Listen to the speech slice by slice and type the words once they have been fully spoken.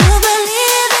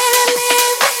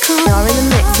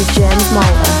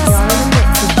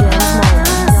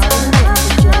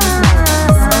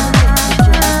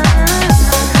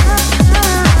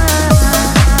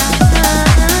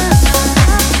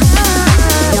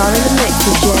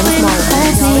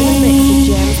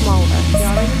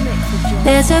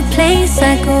There's a place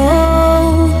I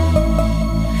go.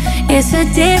 It's a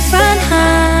different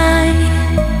high.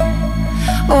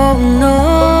 Oh no.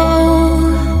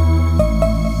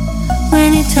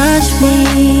 When you touch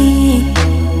me,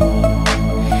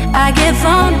 I get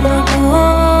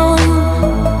vulnerable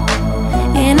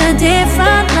in a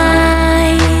different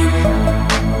light.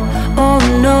 Oh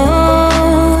no.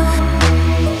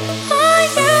 Are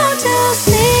you too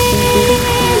cynical?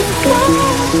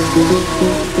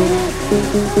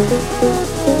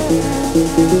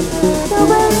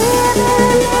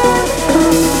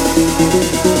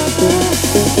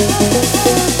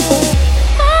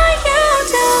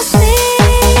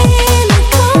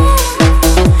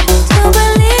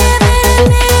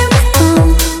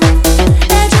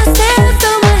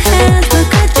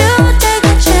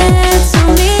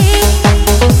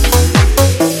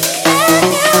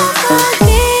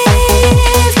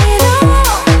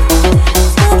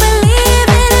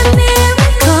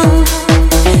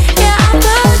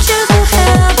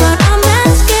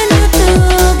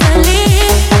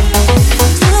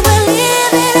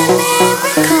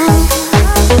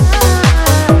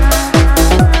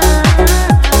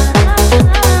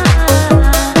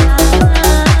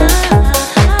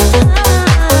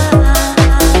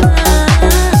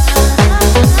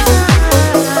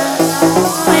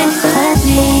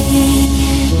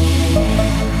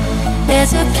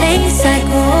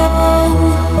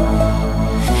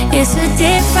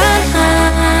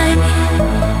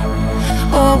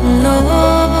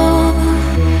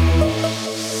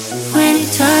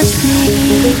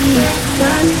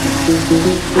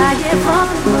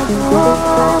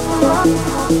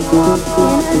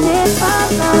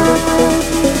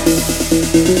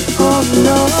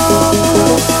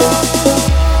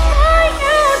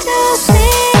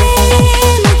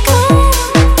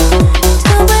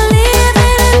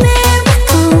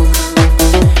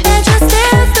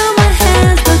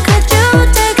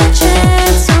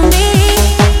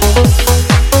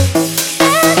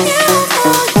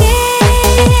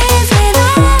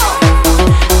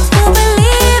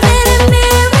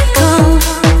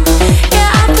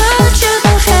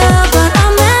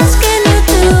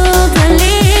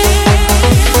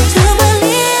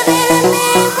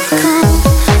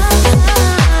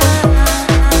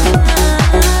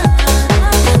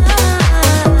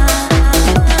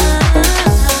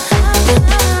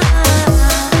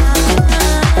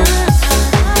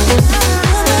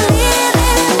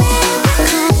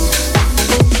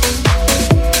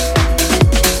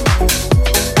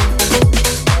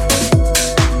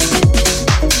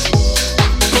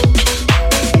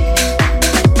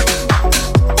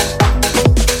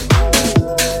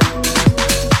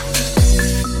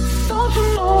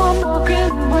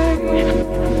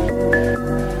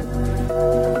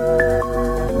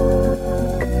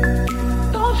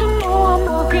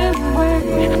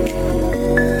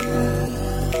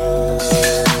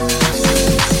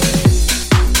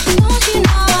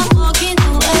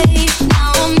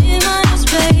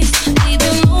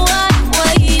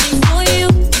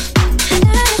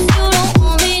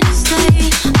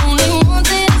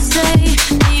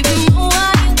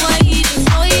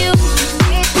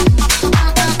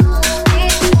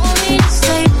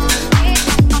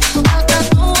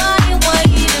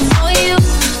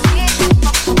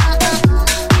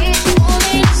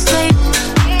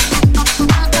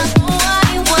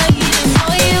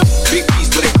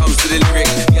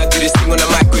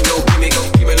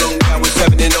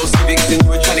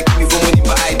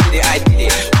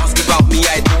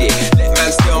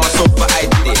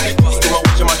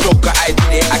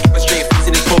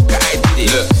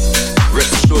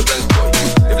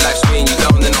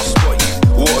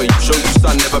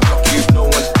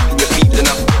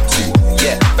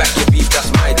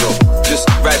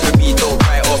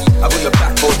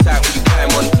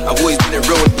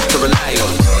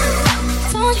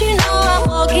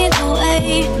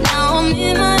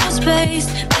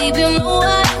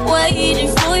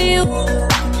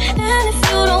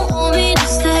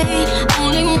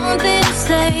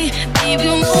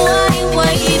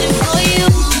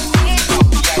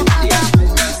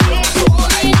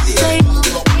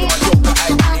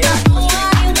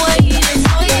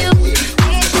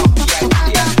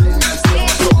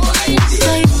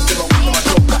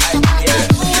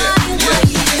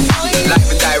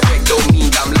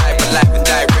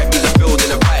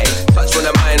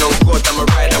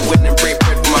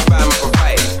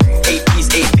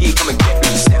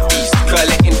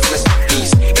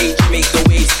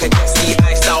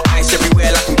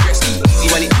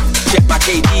 When it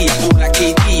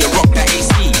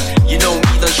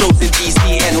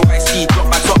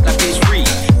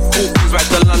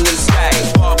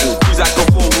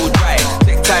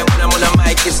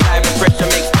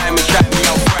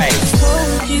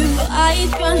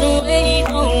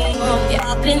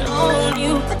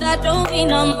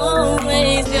mean I'm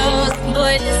always yours.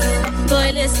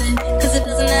 Boy listen, cause it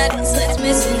doesn't act like sex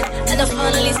missing. And I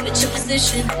finally switch your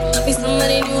position. Show me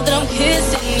somebody new that I'm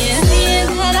kissing, yeah.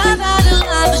 Saying that I've had a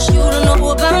lot, but you don't know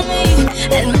about me.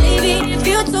 And maybe if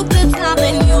you took the time,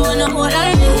 then you would know what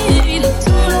I need.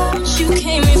 Don't know what you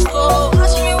came here for.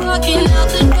 Watch me walking out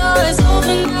the door. It's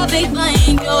over now, babe, I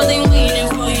ain't yours. Ain't waiting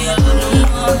for you no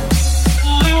more.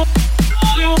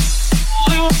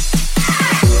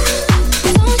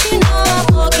 Don't you know I'm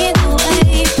walking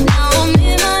away? Now I'm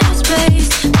in my new space.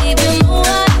 Baby, you know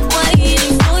I'm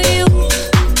waiting for you.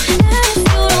 And if you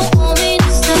don't want me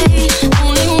to stay,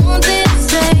 only one thing to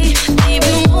say.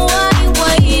 Baby, you know I'm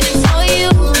waiting for you.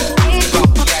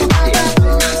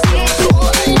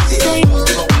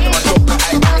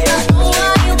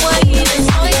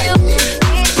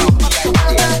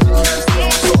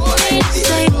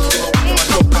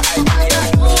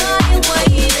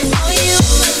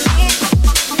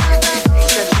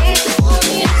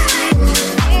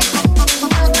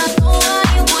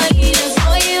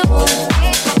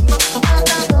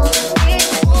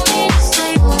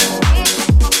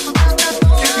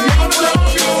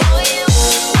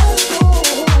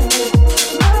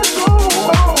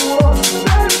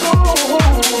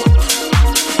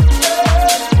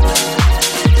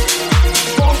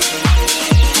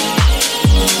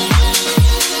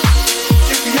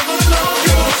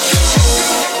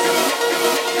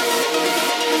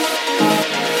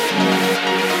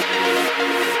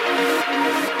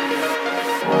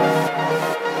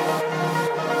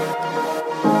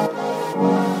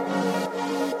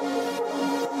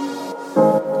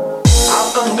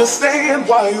 Understand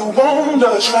why you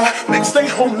wanna try, make stay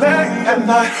home late at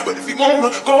night. But if you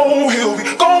wanna go, he'll be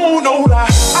gone, no lie.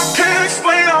 I can't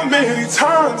explain how many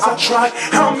times I tried,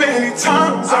 how many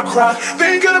times I cried,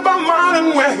 thinking about mine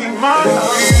and where he might be.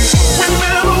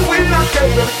 Remember when I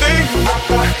gave everything I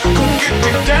got, couldn't get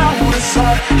deep down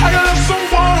inside. I love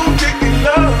someone who didn't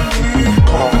love me.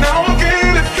 But now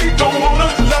again, if he don't wanna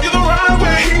love you the right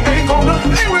way, he ain't gonna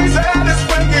lay where he's at, it's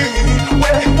when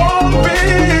where he wanna be.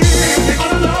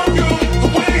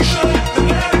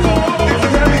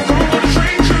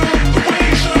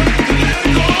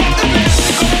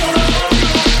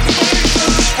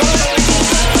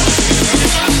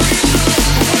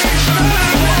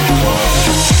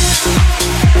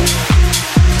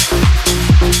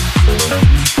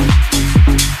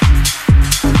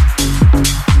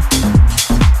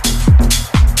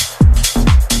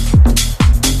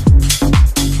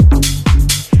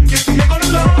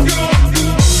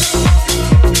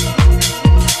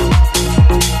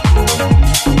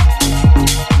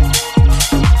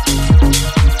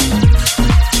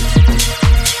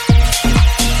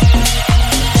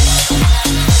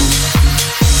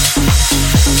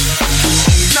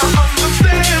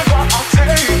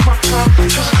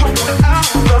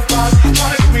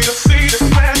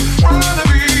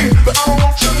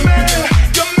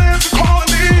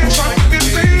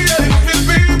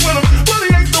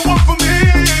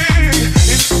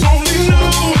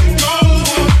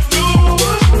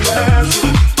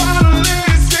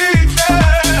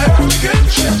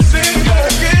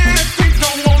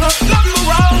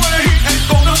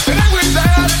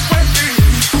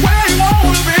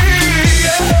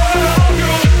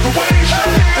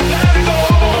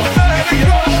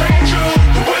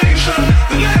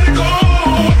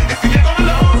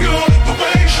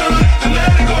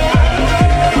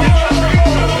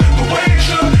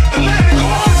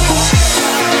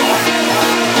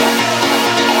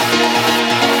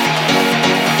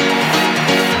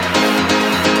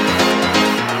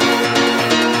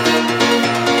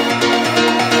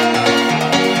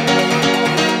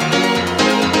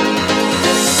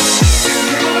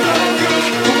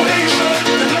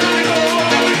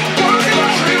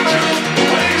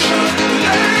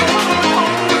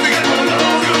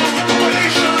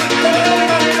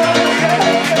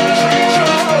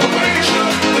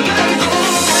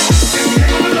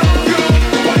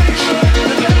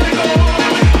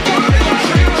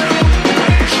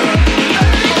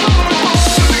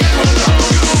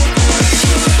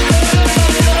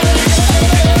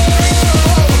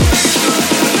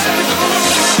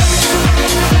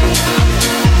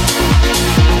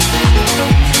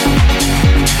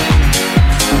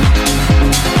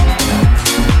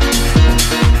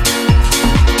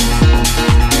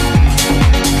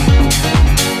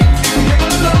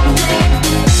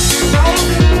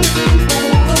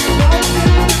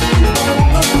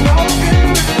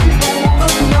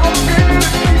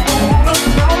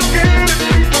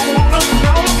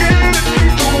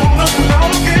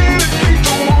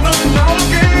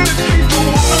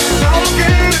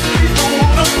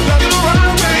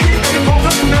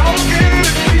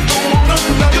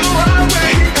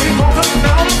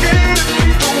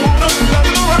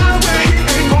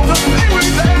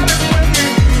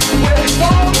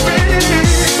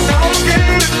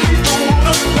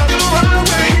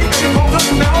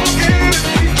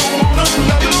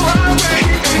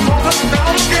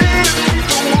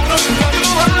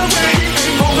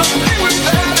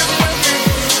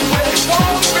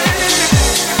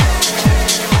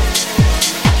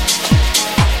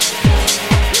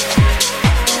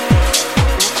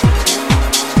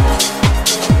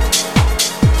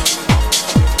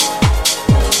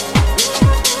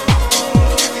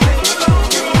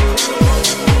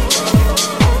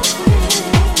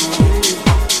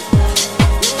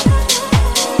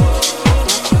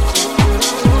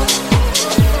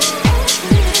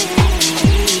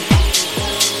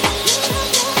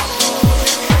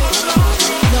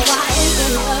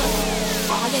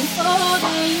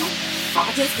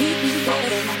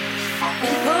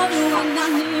 And call you when I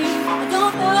need. I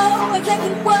don't know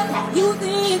exactly what you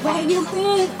think when you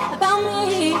think about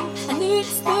me. I need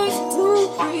space to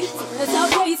breathe without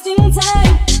wasting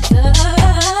time.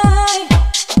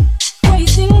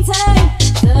 Wasting time.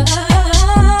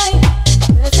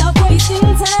 Without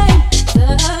wasting time.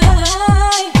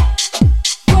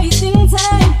 Wasting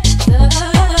time.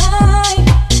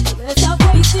 Without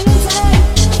wasting time.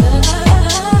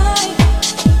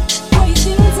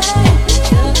 Wasting time.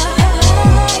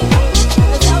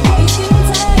 Without wasting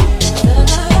time.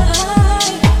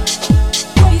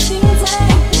 Wasting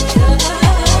time.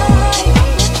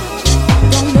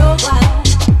 Don't know why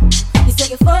you say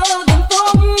you're falling for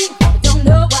me. I don't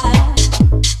know why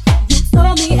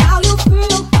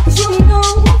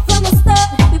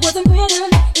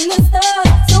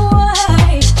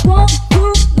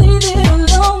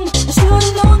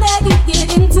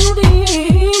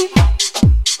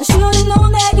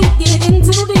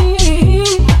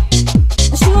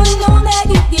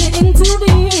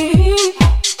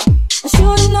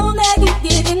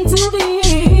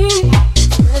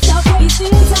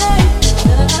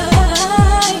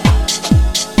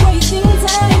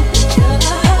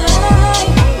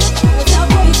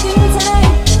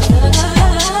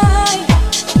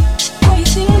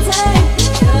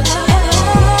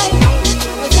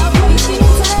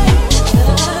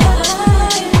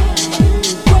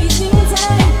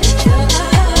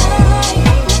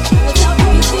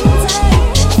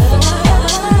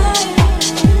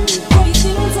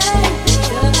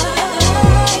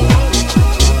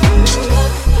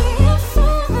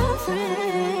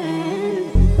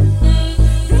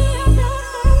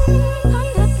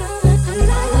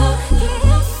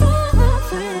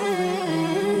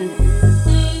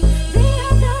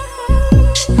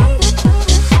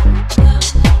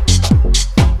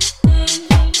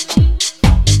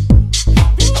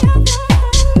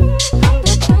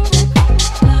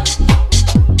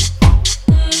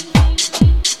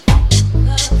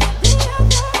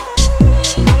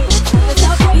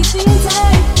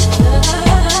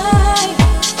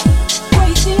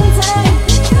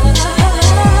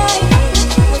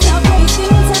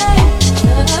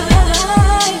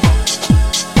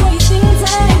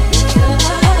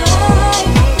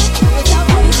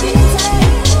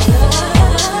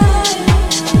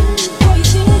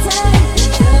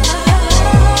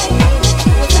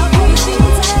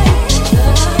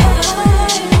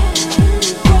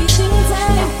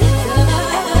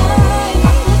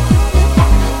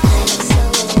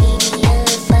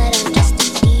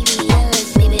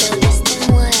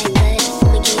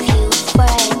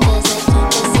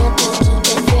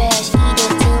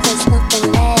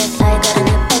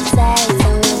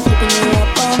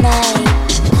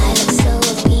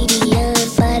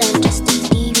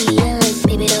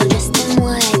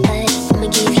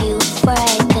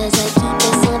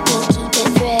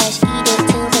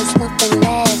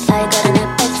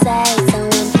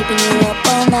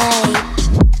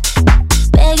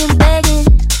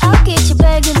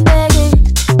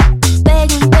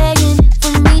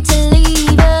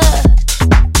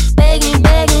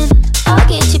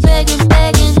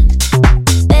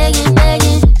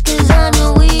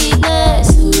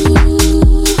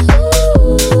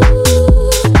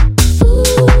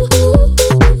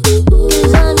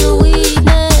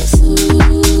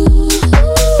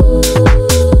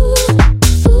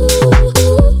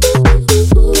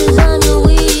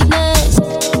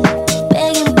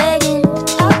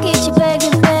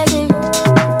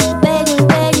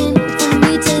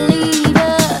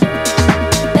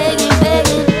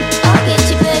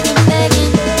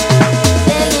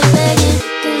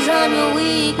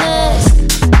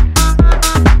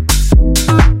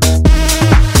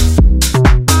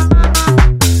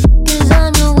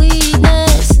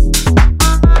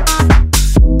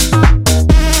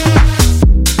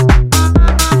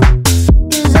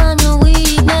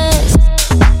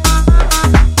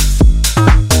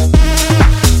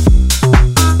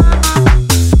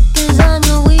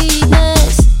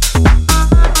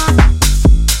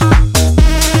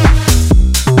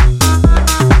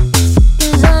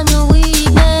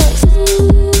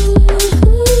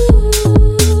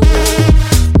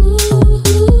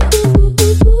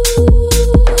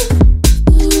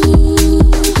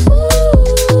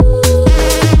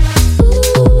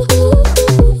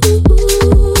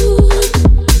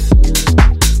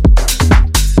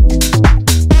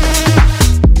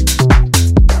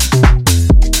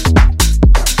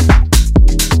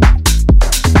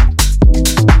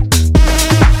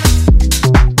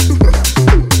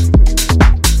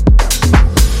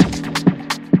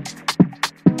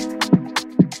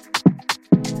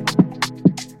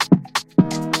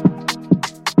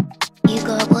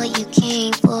what you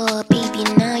came for. Baby,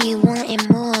 now you wanting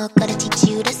more. Gotta teach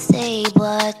you to say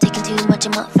what. Taking too much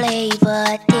of my flavor.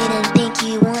 Didn't think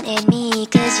you wanted me,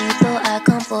 cause you thought I'd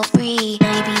come for free.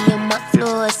 Now you be on my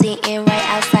floor, sitting right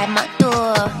outside my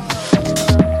door.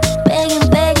 Begging,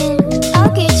 begging,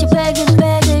 I'll get you begging,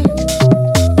 begging.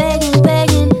 Begging,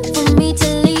 begging for me to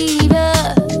leave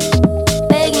ya.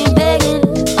 Begging, begging,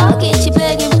 I'll get you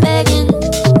begging, begging.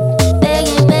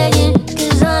 Begging, begging,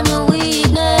 cause I'm your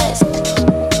weakness.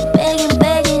 Begging,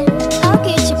 begging, I'll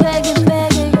get you begging,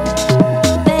 begging.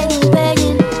 Begging,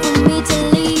 begging for me to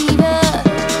leave ya.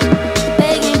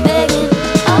 Begging, begging,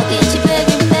 I'll get you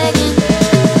begging, begging.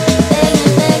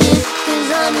 Begging, begging, cause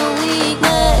I'm your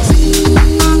weakness.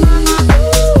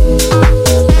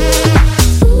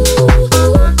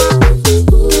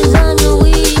 Cause I'm your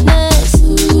weakness.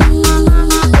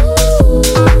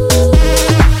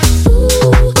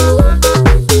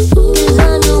 Cause I'm your weakness. Cause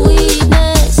I'm your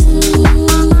weakness.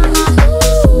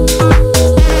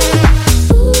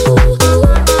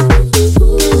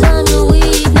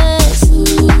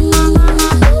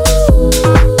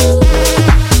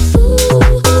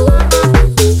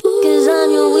 Cause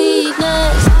I'm your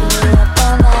weakness. Keeping you up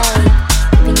all night.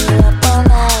 Keeping you up all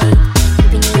night.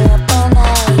 Keeping you up all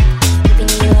night. Keeping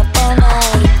you up all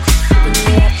night. Keeping you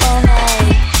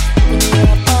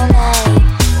up all night.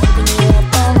 Keeping you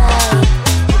up all night.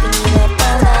 Keeping you up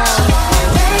all night.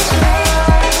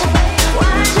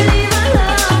 Why'd you leave our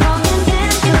love on the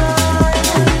dance floor?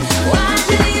 Why'd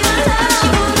you leave our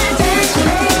love on the dance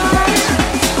floor?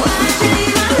 Why'd you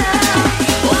leave our love?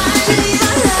 Why'd you leave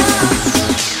our love?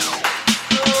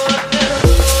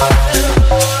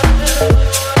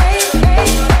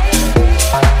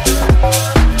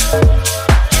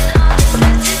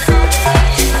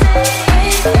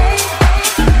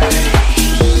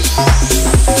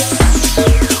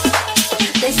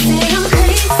 They say I'm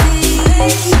crazy,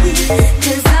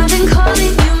 cause I've been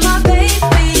calling you my baby.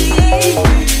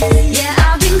 Yeah,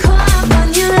 I've been caught up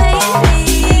on you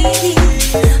lately,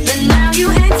 but now you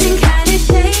acting kinda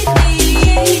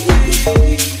shady.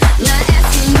 Not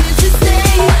asking you to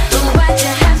stay, but why'd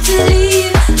you have to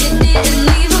leave? You didn't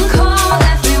even call,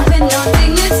 left me with no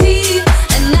dignity.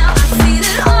 And now I see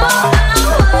that all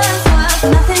I was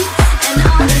nothing. And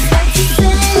all that's left to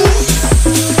say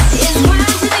is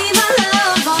why'd you leave our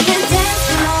love on the dance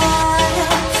floor?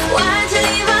 Why'd you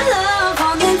leave our love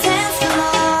on the dance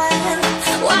floor?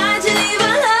 Why'd you leave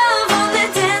our love on the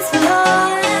dance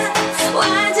floor?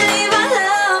 Why'd you leave our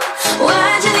love?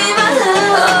 Why'd you leave our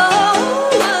love?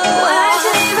 Why'd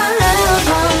you leave our love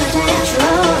on the dance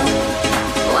floor?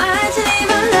 Why'd you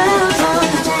leave our love on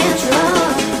the dance floor?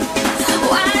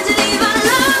 Why'd you leave our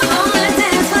love on the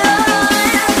dance floor?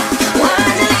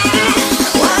 Why'd you leave it?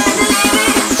 Why'd you leave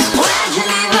it? Why'd you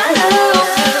leave our love?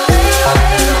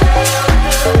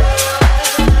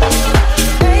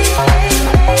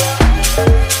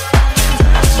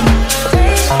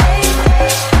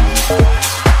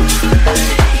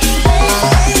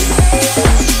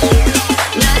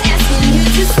 Not asking you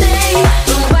to stay,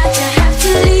 but why'd you have to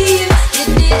leave? You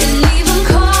didn't even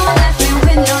call, left me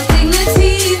with no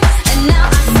dignity. And now I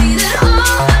see that all I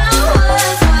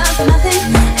was nothing.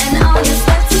 And all that's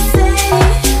left to say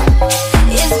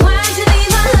is why'd you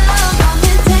leave our love on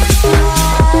the dance floor?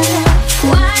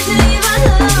 Why'd you leave our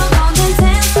love on the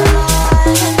dance floor?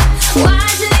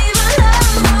 Why'd you leave our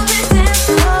love on the dance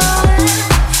floor?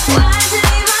 Why'd you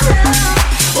leave our love?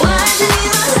 Why'd you leave our love? Why'd you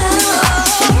leave our love on the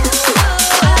dance floor?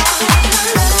 Why'd you leave our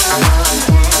love on the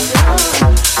dance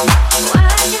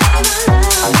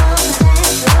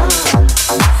floor?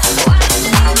 Why'd you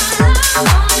leave our love on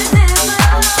the dance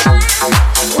floor? Why'd you leave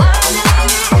it? Why'd you leave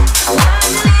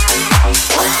it?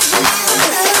 Why'd you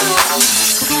leave our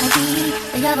love? Can it be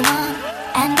that you're the one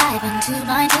and I've been too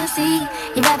blind to see?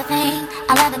 You'd rather think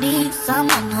I'd rather need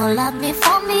someone who'll love me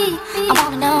for me. I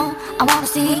wanna know, I wanna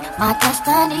see my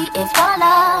destiny. If your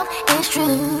love is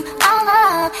true, I'll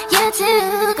love you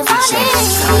too. Cause I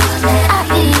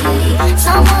need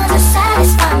someone to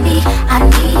satisfy me. I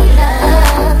need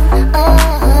love,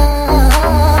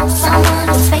 oh, someone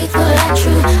who's faithful and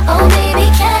true. Oh baby,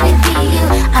 can it be you?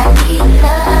 I need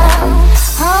love,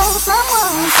 oh,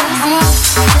 someone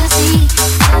to see,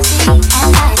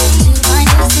 and I need to find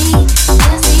to see,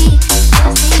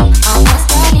 our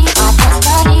destiny, our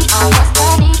destiny, our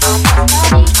destiny, our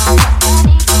destiny, our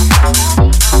destiny,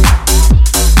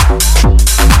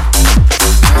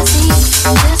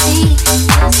 to see,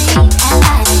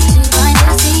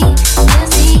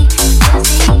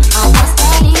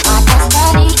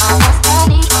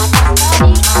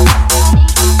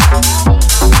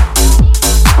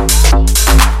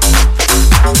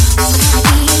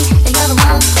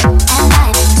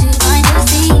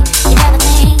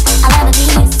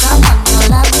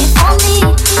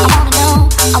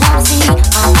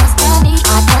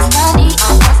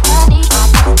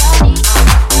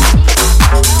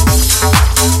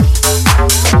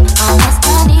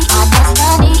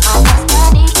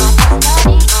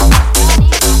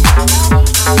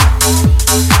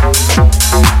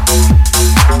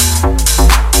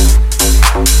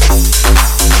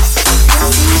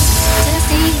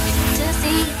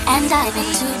 and dive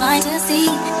into mine to see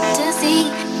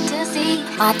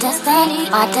my destiny,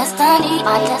 my destiny, my destiny,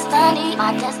 my destiny,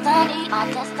 my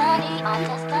destiny, my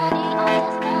destiny, my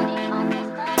destiny, my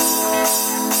destiny.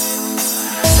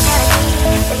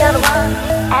 The other one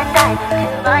and dive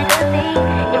into mine to see.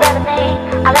 You better think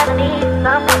I'll ever need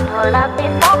someone to love me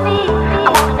for me. I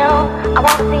wanna know, I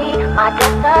wanna see my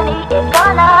destiny. If your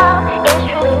love is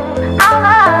true, I'll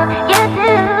love you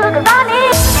too. 'Cause I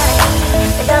need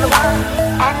the other one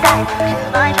and dive into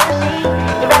mine to see.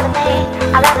 You better think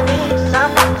I'll ever need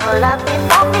someone to love me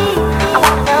for me. I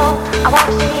wanna know, I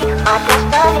wanna see my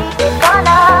destiny. If your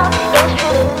love is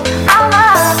true, I'll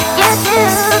love you too.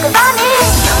 'Cause I need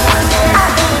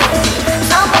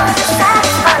someone to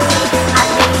satisfy me. I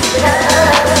need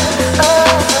love.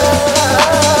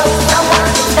 Someone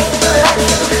who's faithful like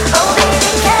you. Oh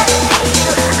baby, can it be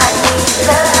you? I need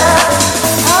love.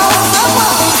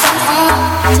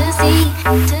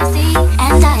 To see,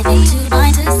 and dive into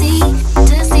mine to see,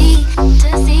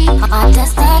 my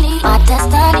destiny, my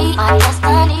destiny, my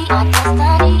destiny, my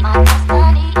destiny, my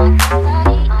destiny, my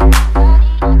destiny, my destiny.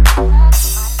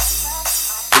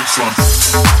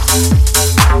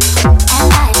 And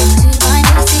dive into mine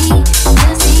to see, my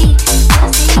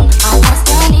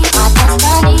destiny, my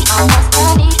destiny, my destiny, my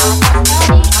destiny,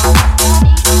 my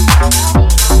destiny.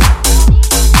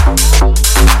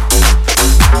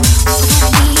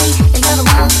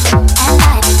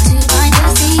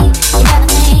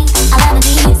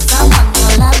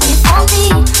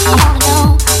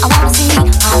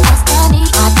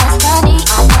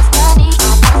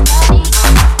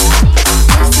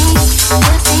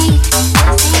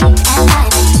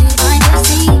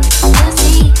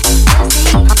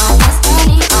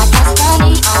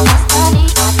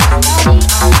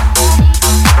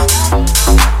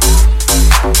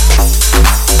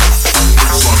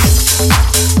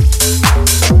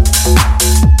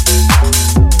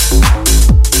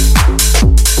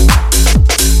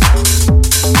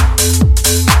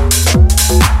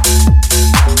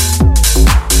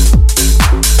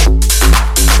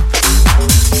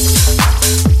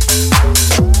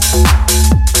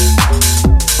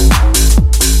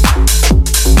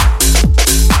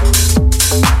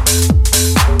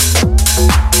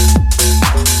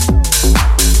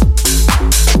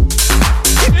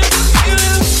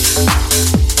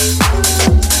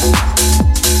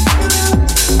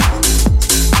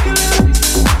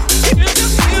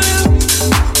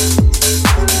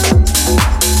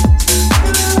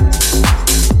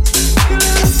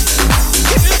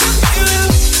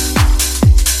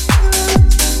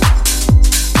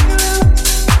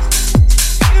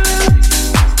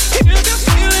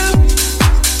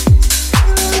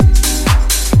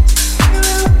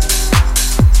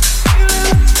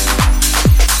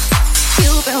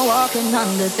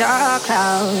 Dark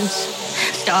clouds,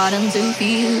 starting to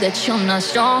feel that you're not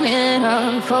strong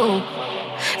enough. Oh,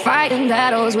 fighting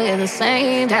battles with the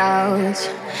same doubts,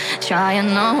 trying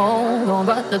to hold on,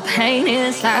 but the pain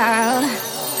is loud.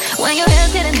 When your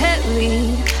head's getting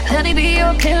heavy, let me be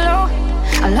your pillow.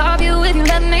 I love you if you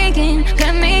let me in,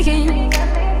 let me in.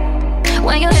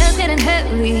 When your head's getting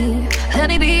heavy, let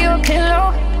me be your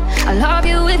pillow. I love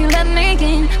you if you let me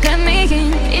in, let me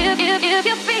in. If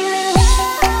you're feeling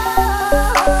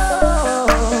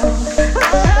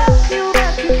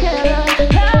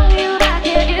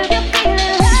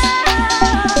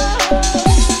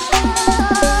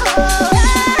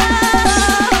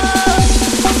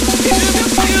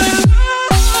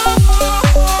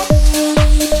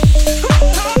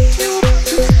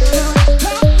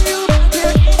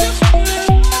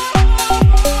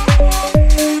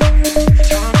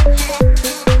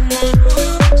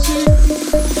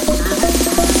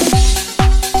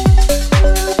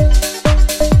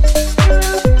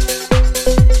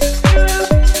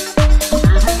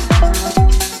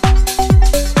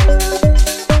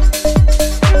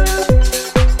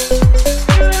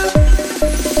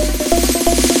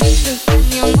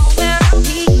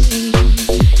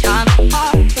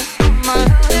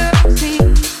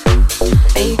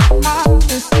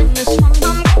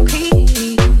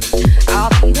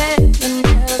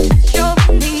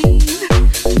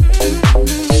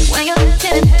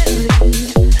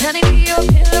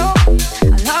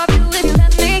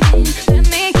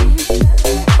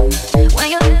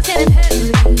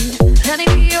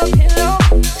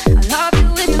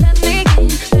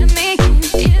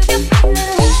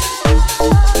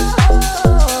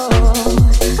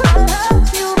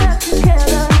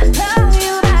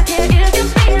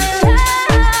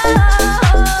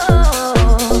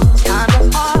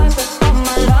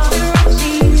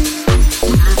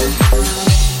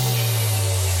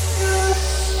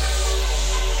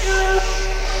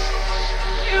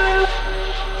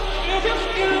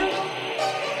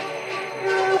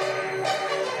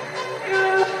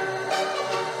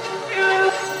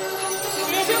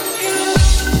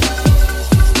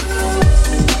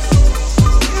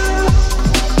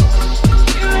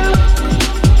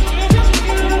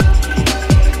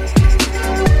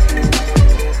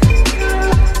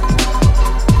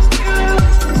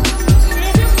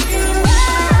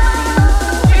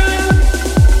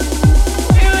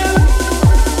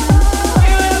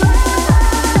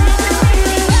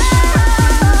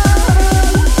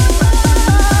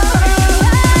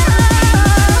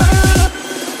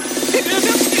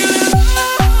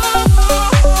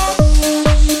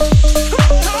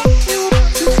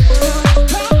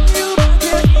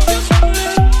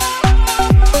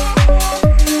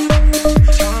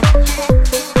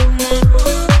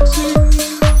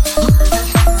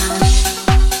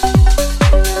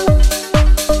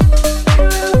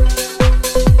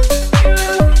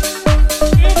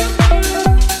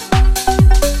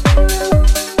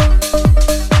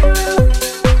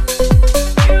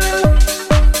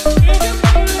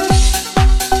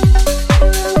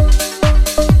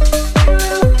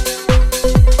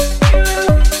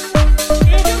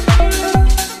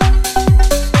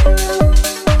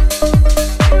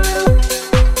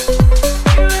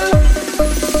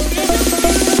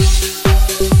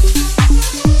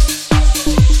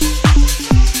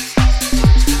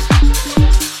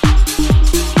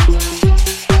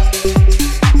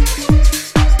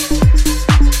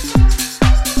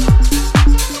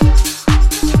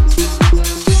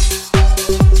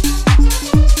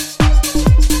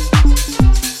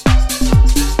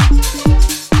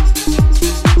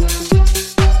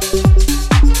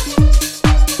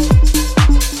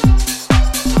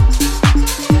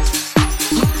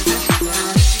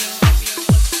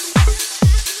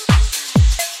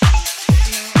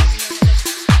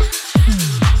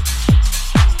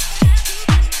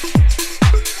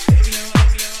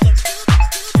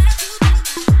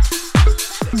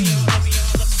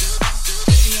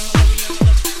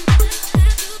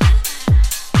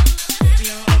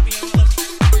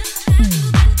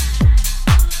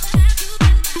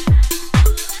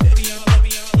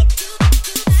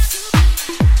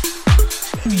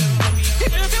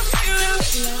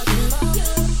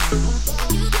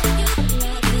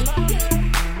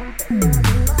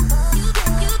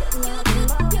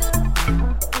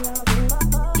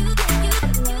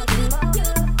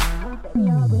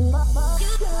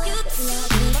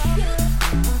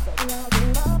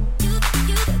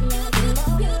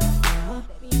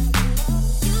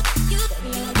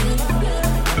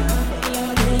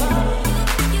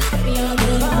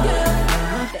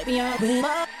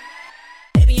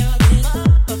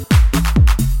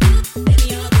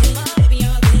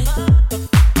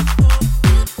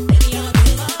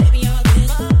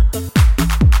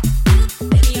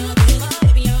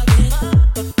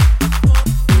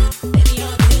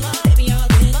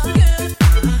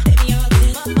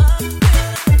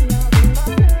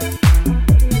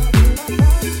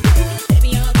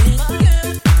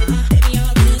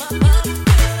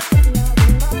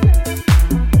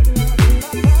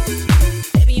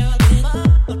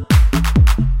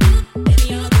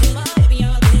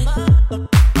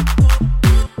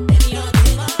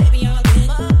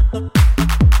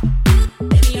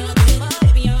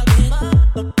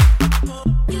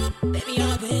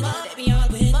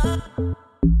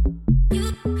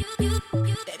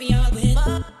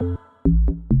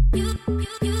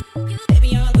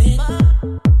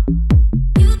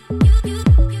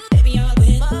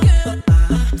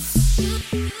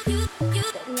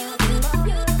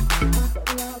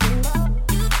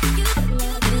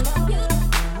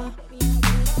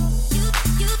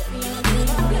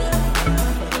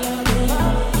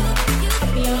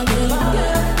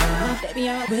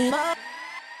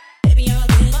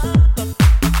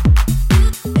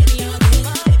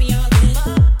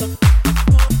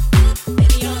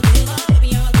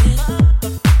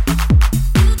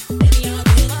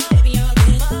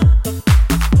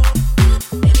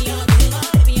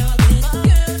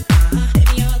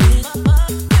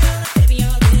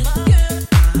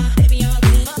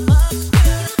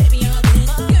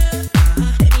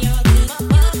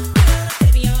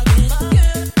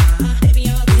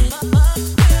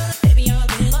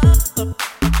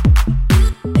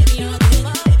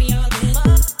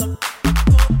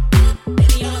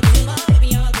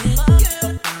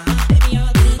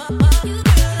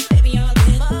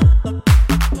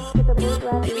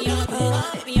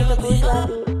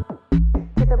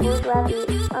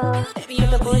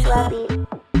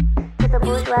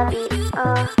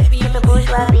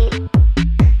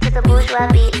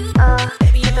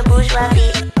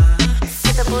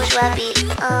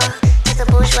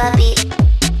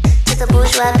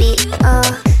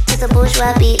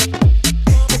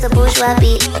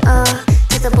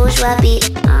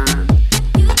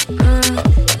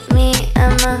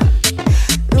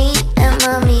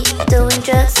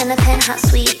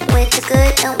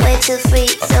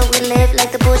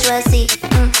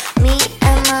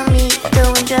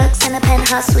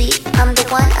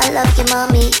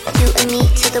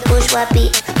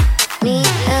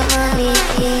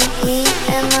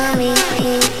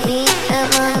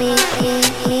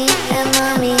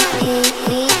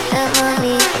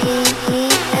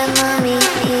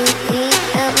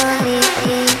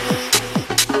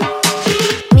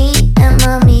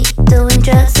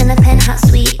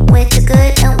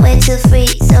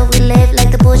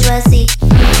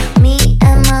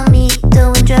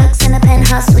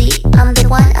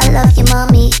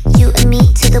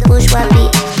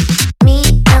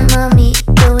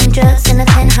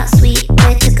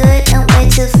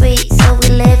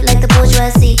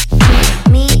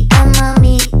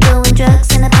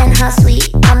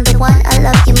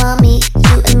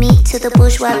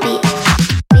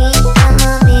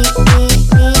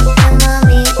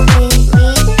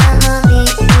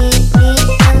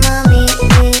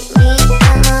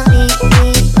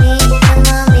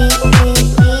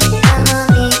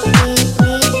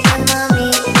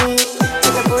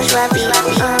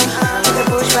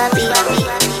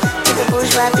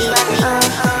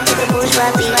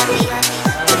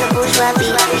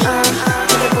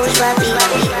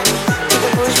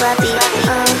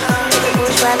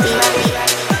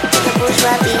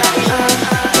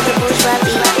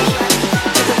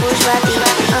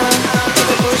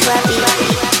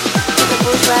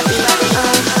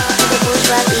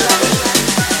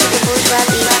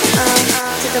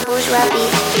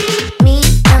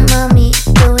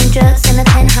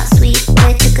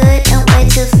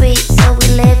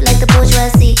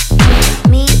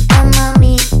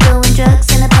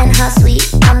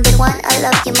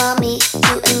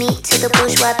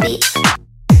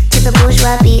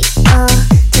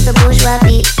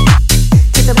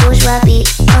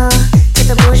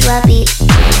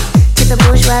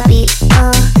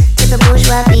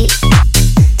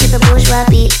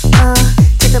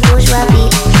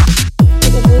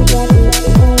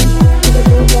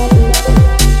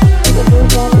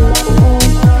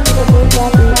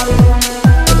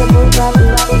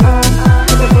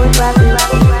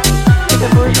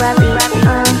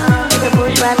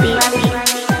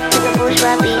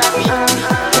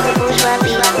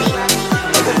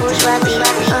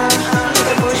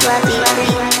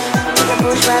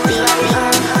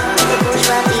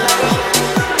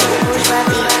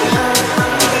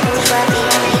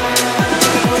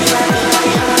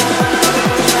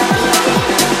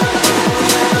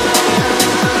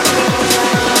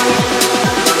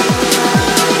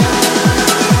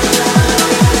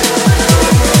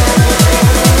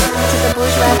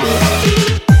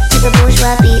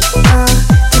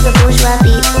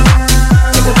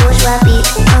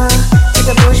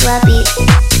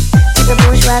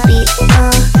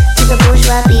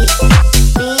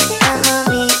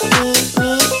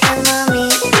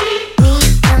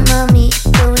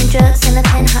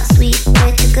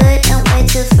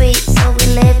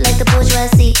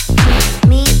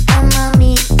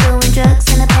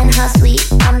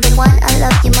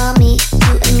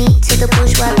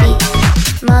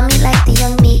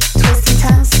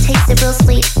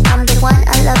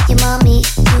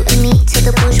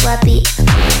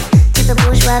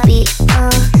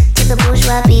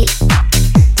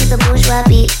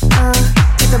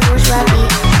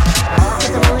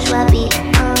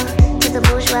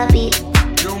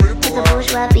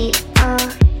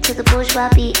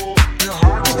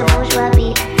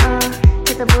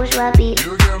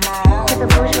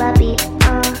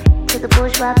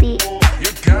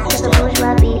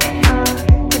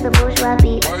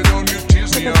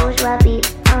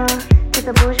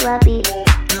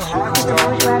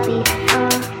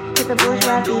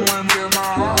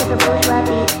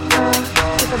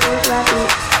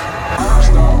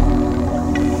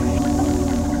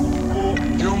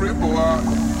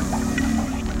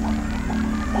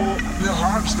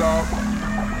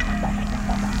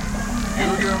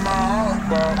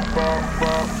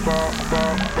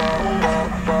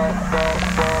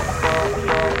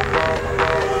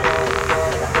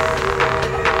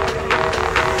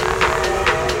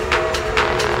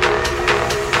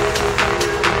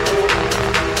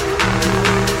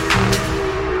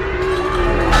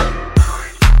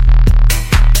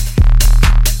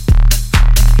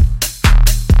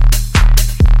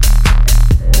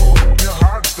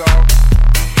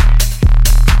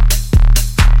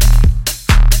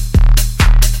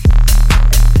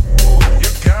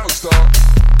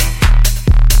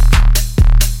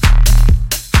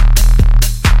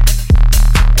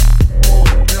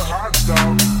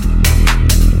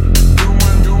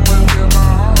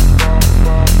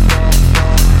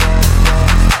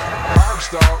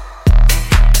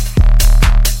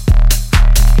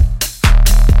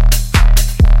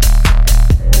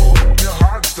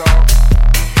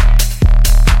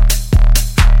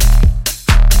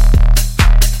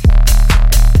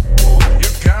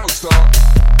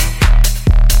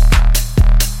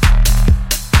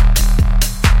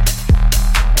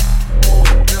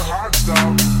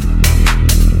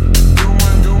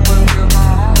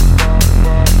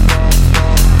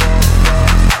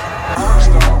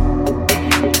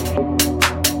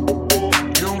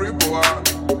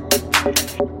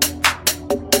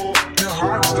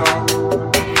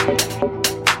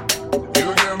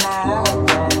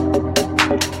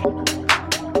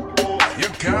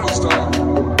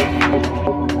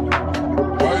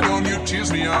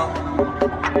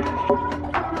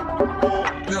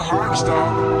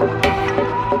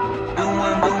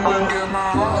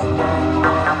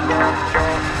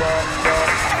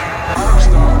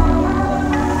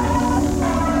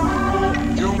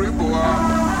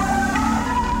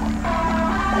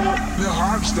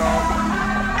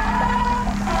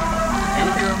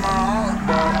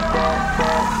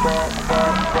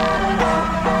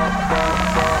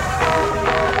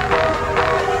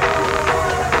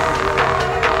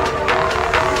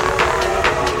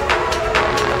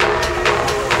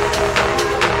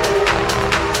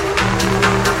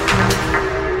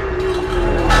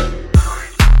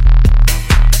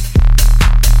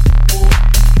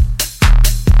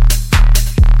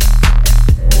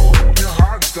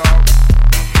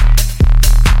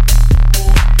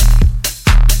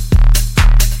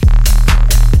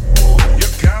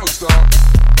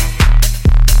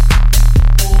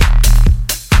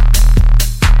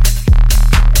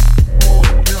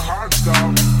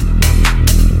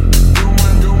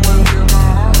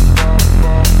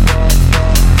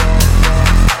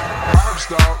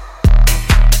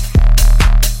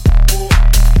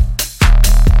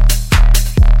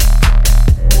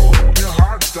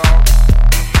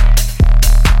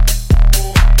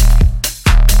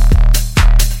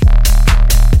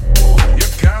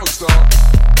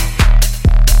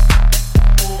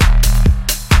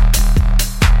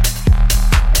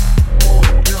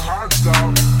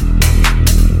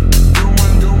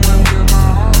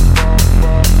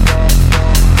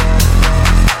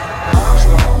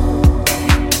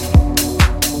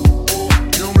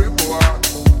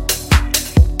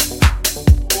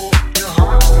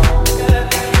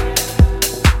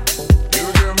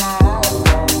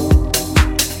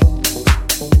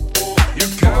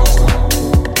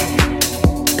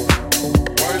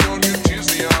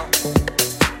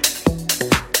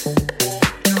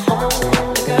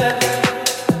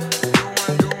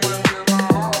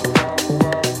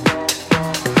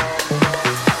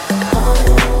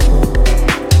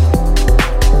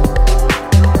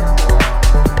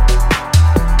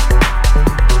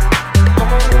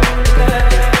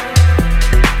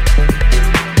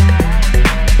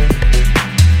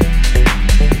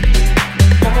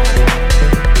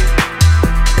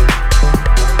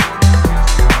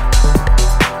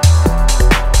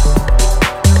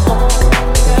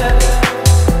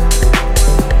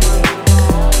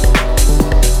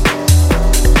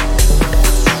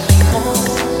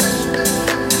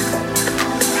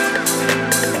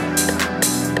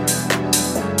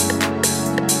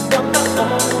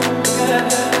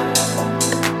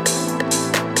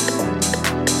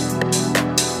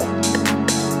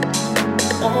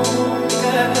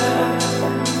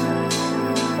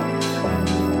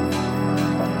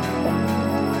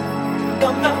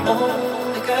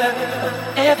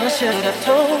Never should have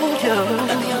told you.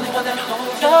 I'm the only one that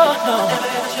holds you. No,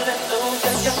 never should have told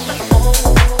you. You're my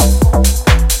own.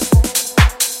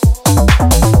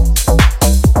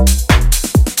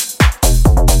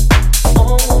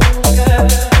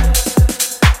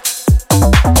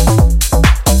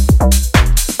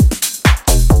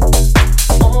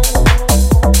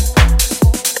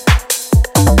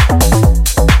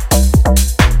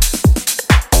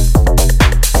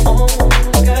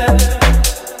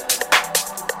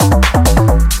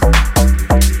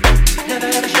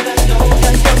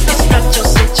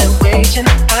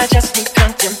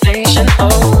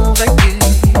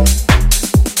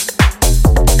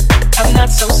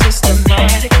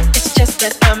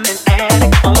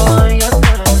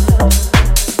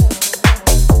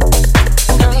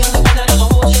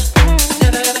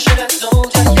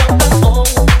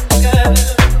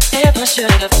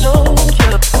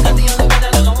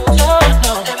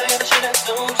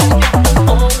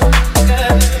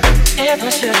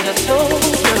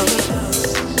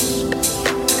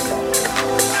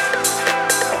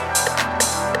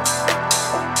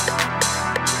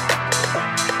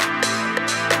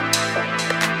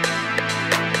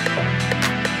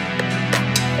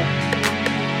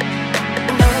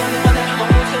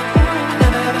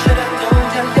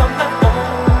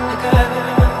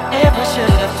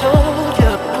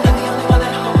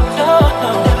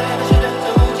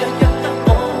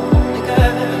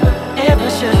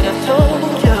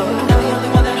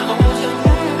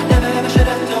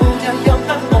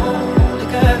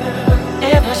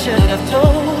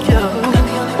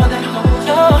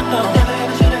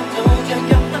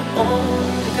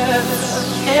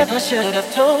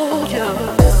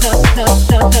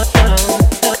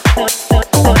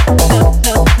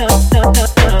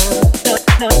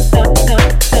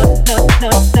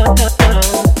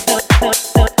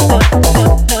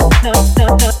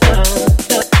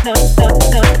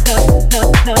 No.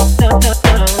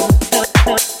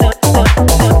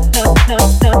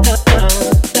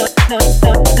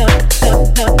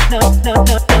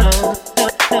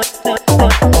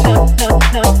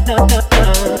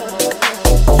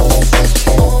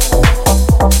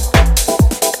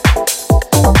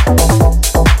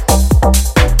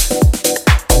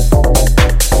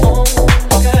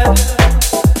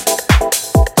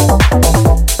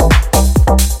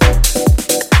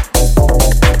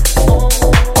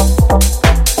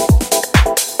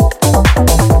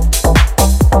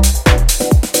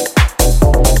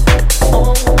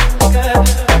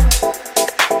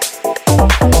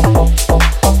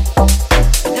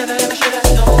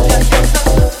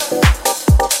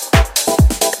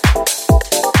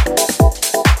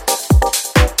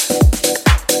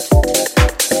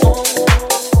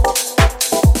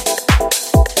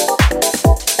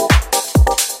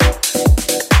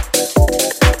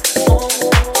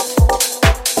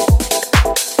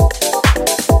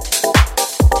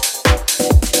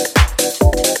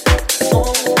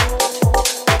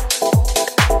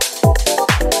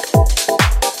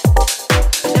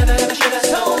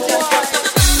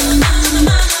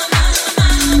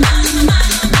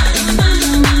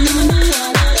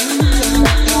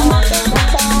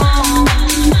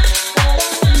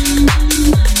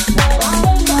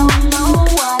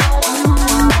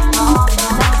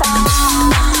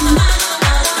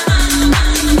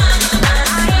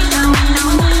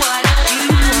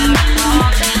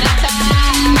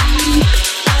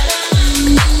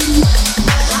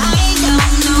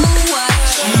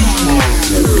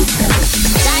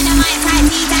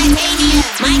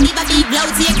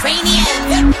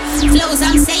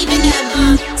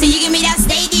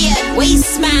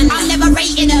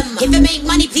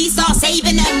 police are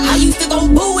saving them. I used to go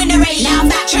boo in the rain. Now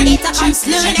that it a come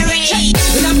slurring the rain.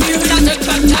 When I'm here, when I take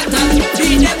back chatter,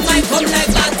 beat them might come like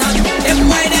batter. Them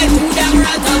why they do them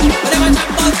ratter. Whatever chat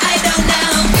about, I don't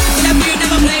know. When I'm here,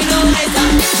 never play no later.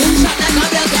 Two shot like a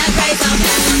blood like razor.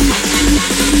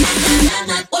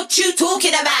 What you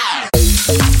talking about?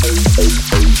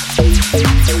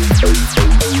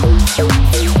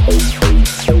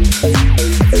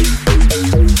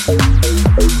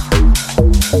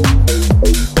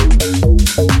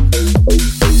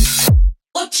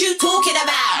 What you talking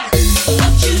about?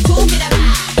 What you talking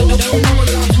about? Don't know what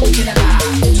you're talking about.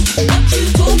 What you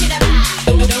talking about?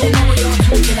 Don't know what you're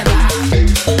talking about.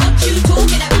 What you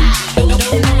talking about?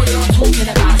 Don't know what you're talking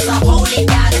about. So hold it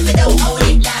down. If you don't hold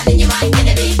it down, then you might get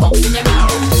a big box in your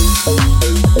mouth.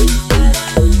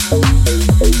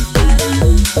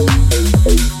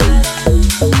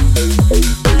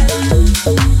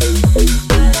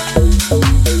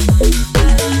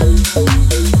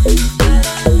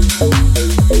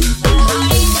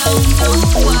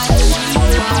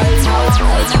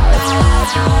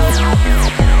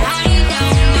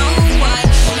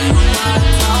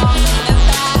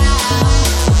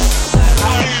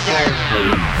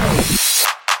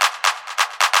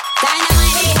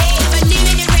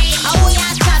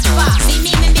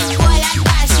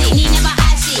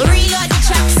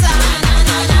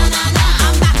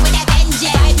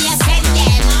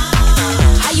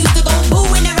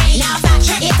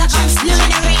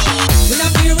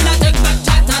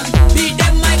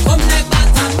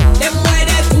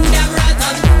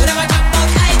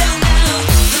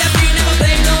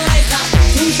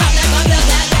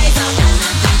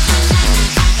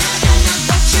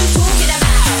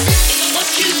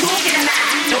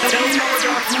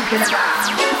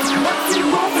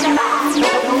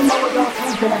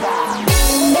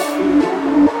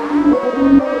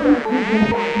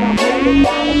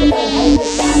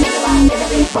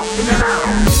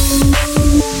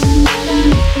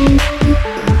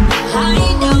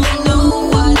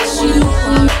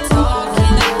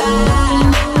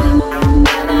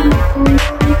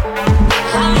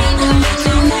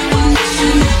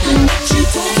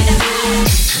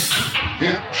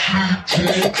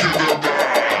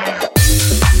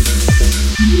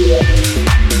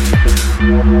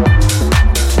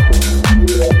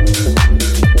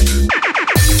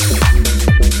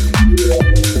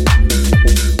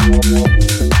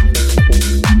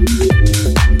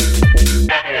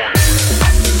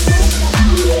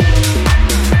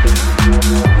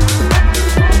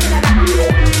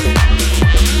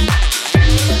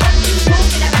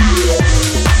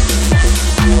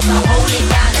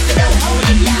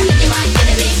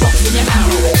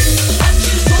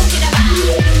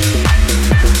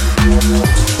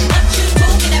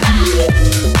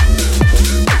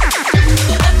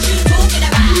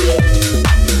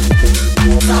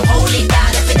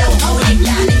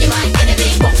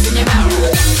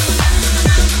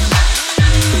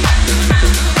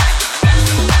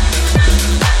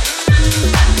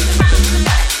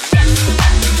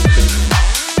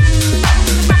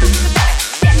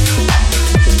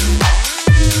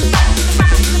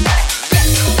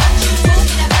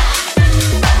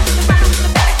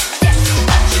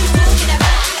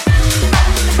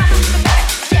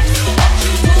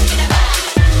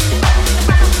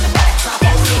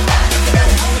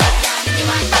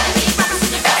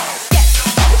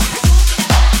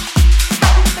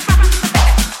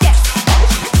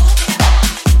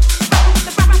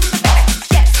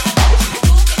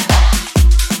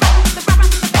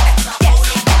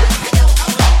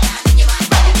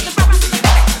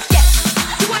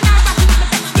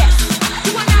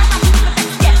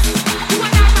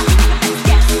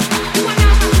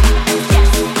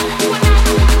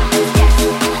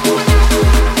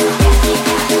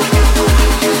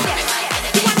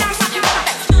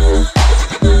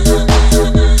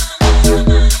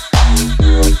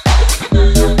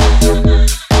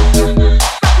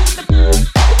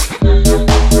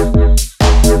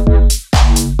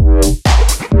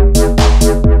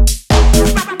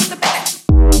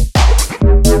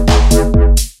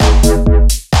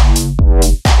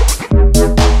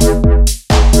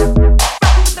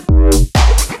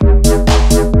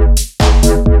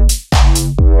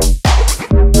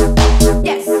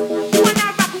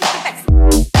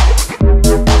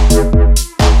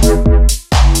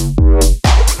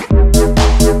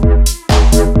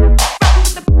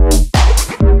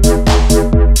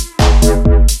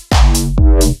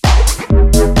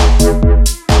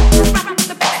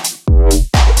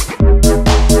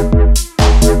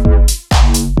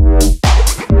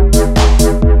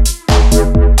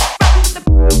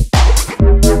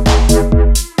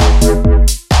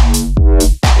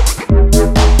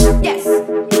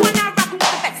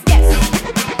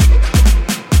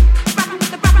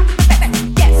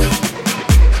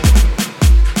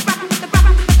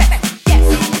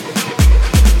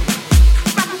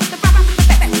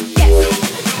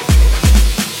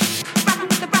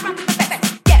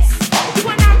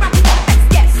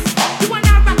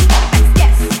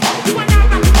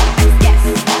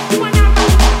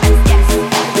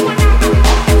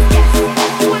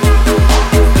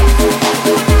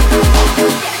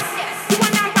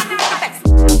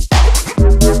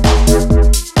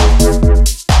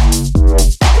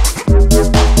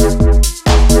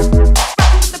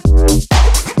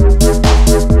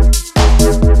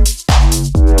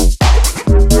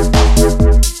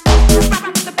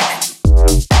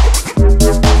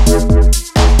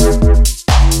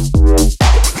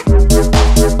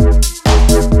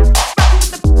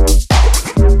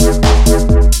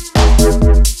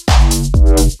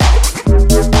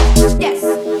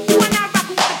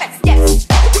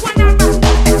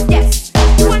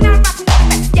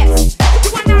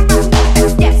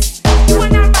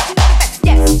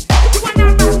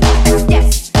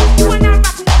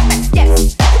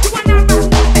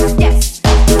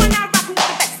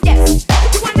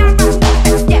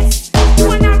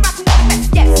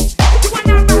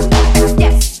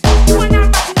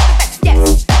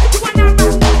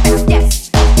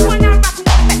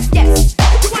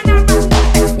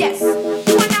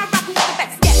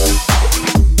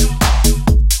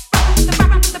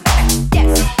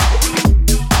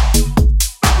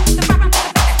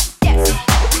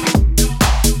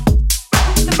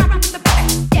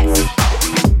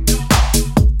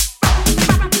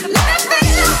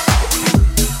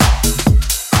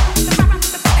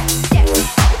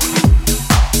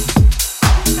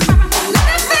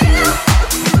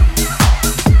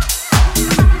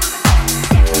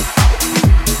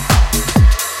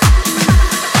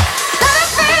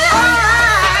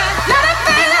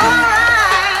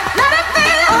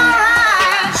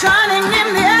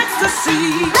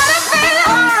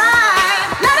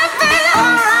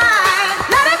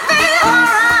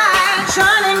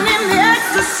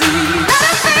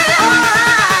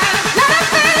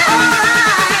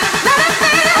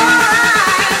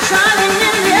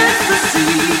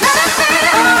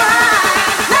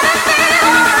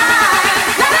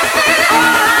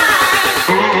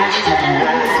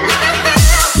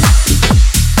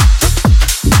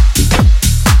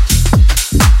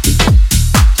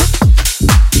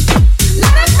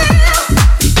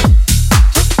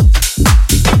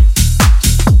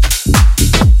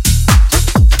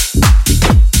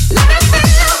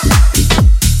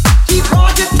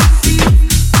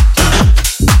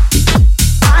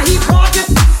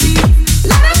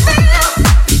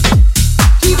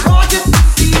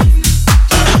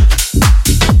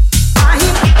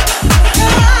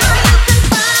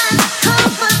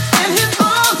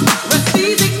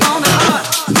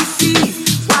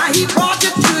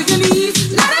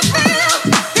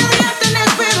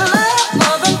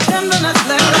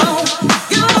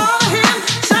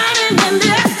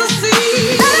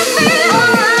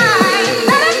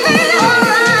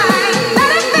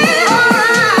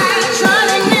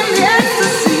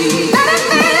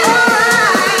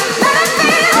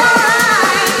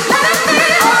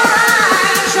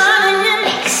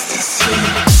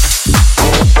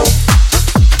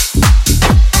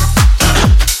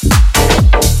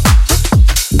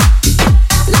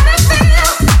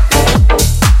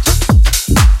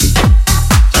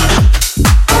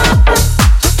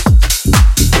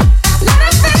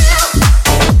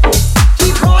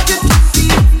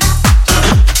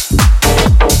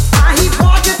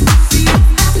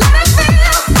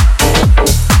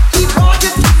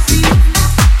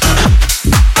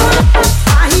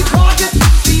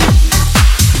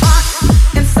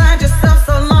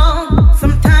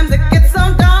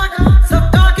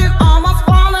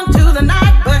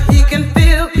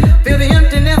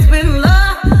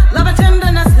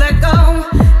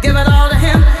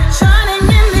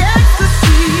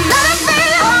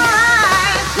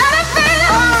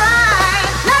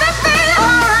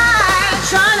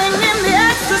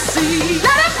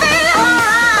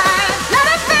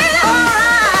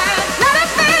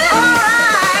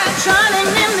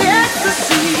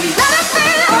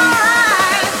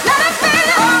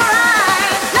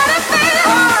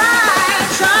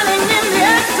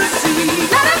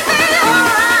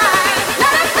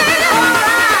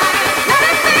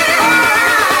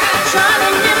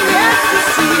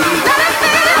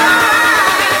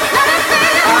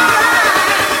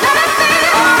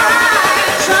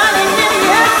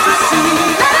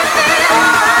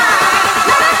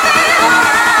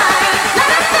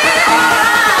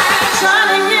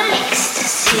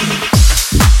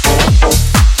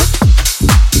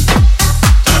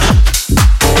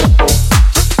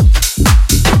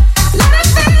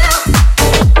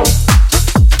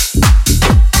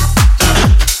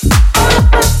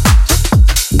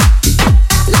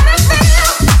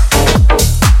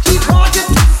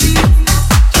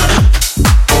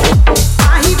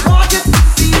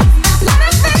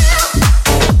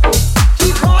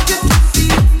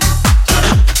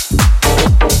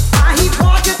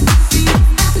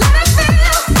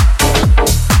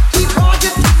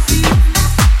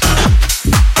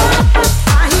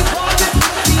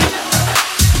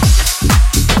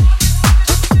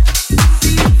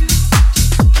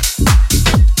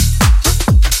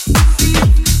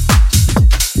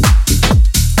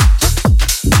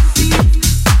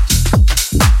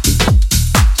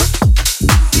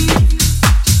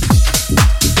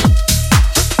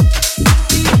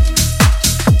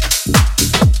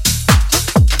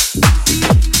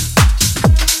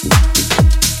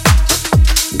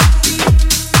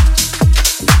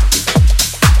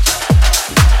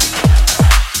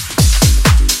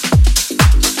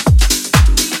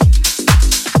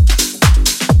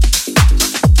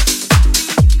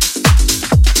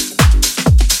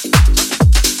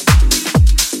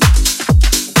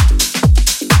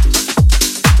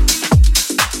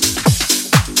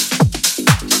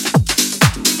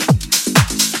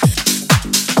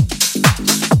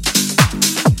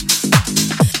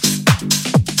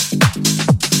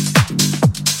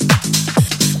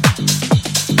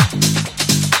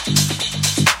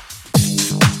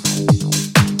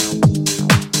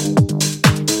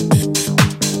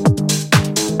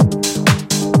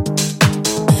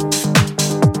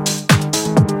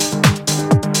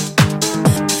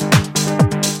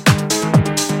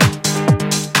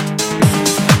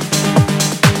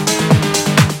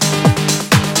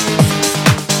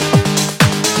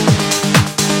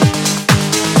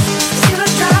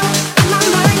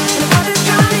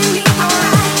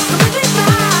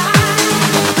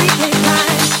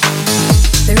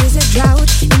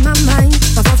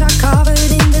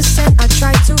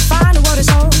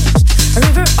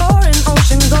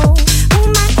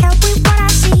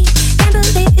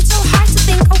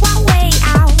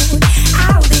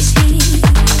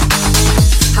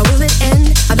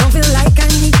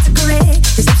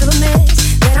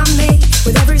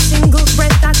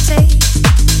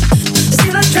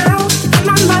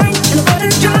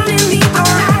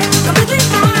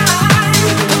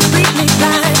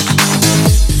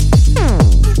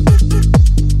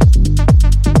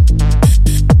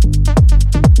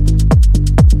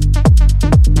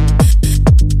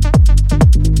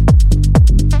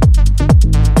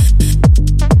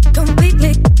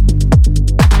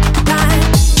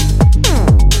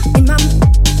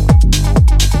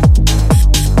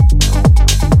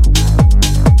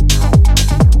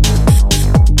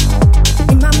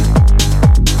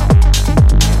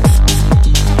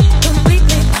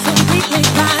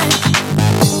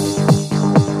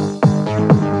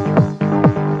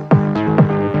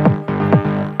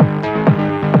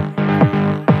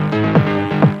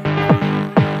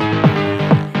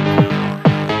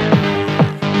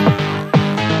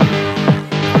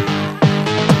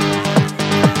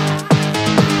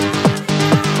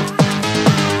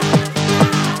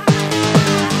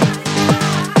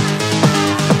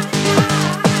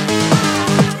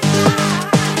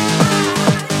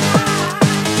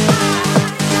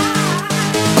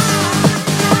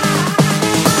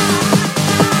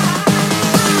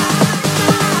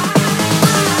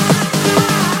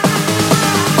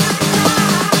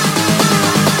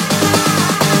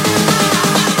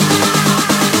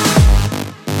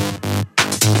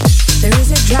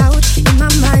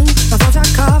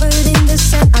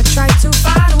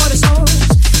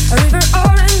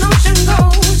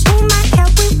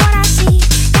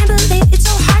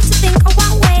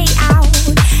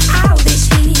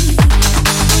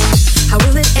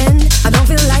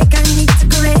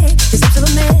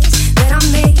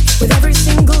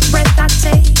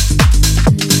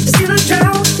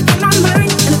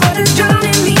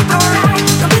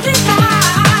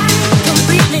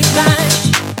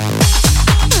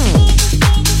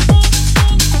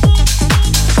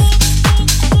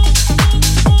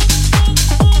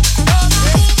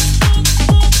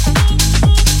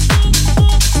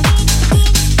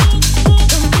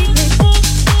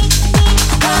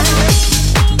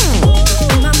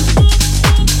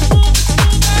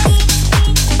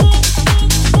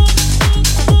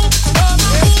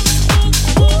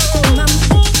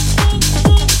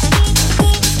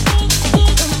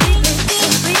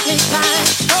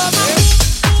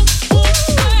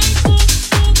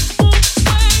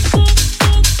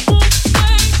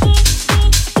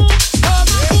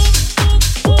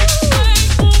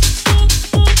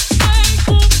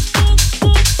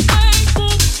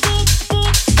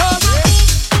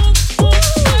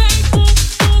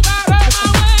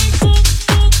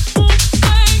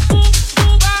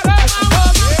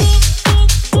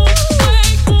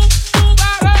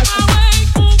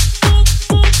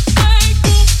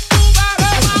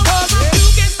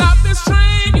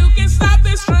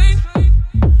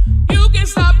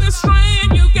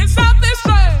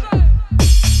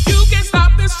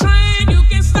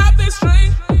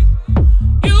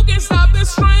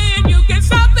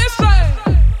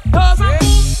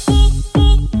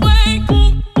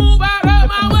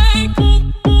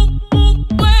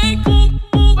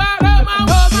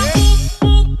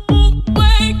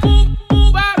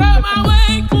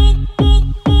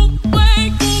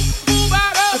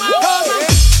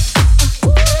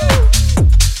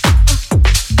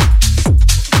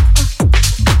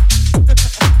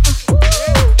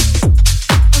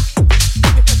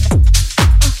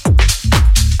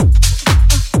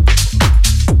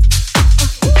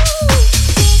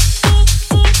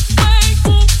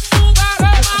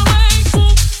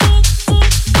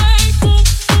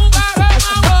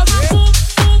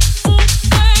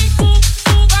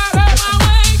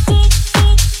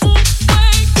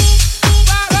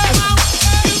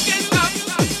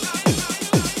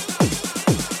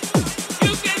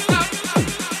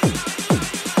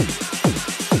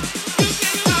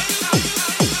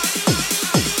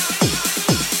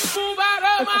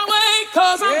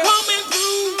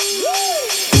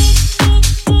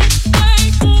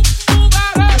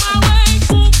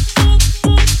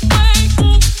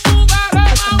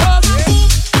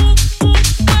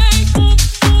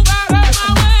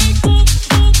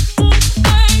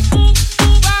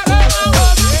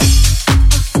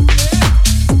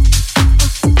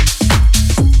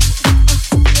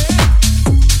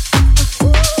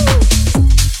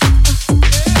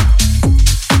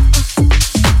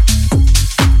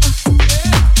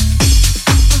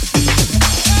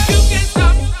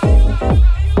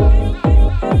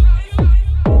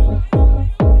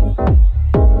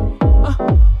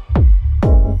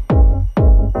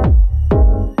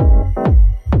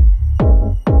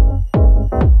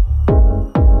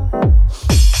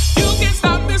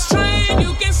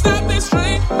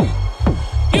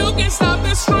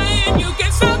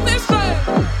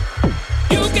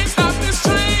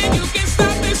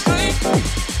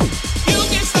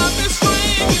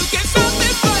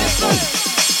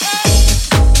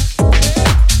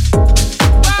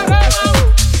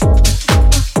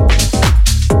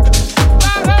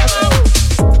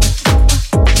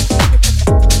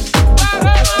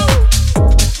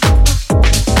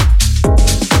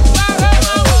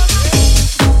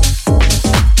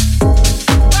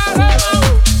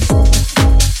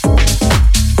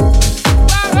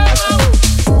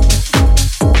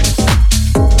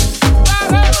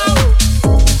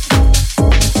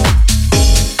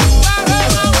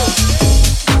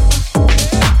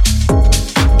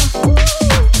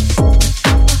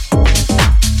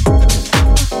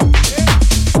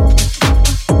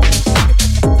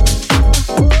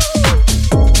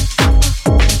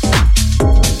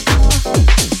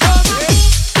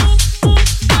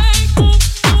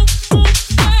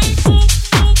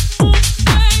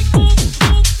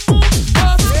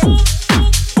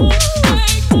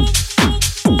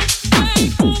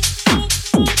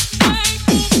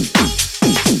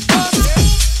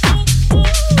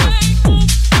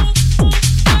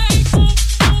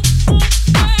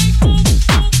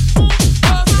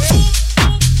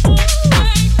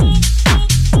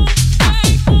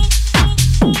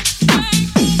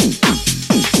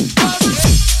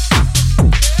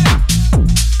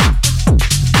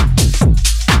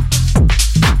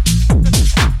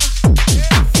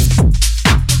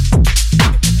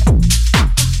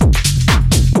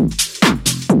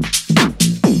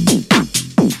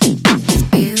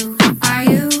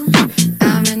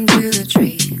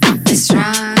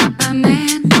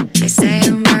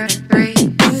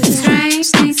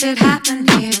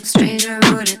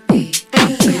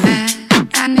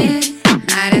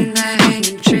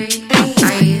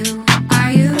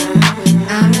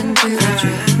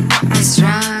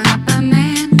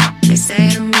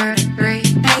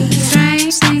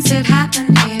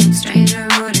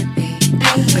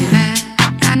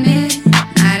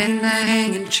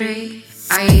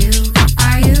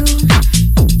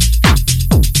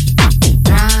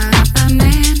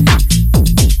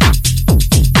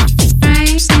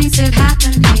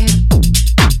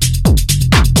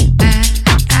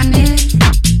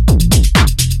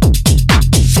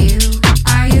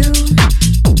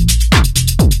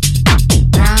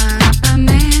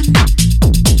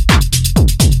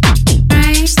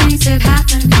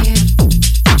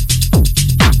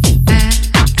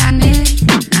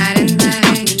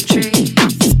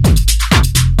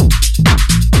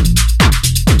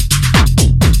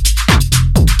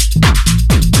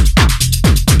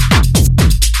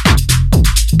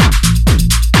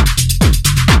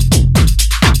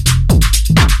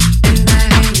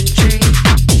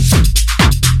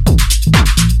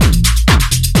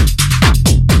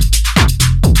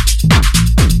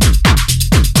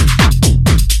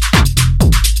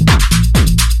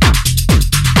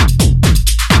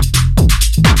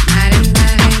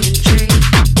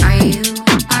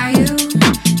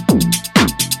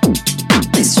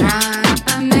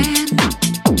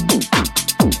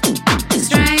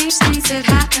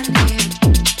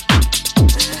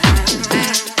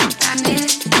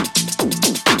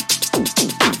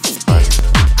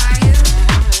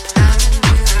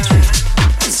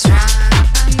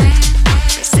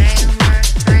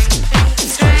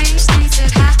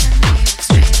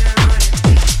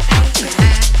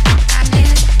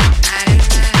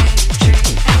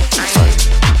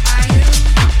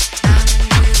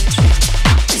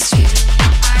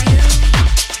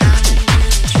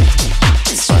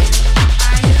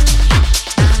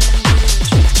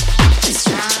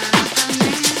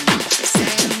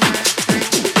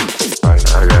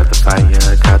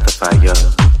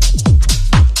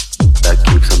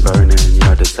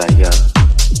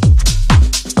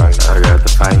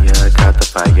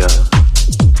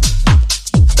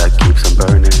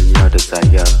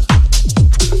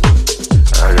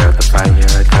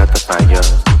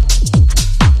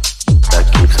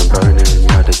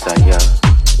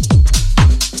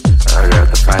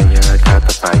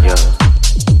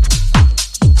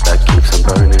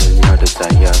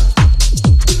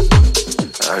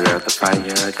 got the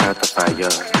fire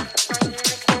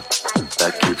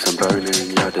that keeps on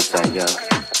burning your desire.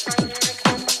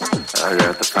 I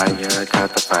got the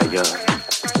fire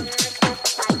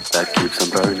that keeps on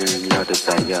burning your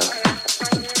desire.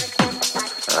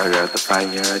 I got the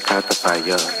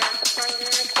fire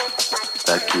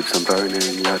that keeps on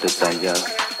burning your desire.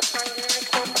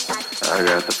 I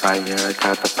got the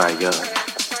fire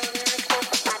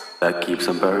that keeps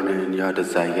on burning your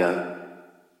desire.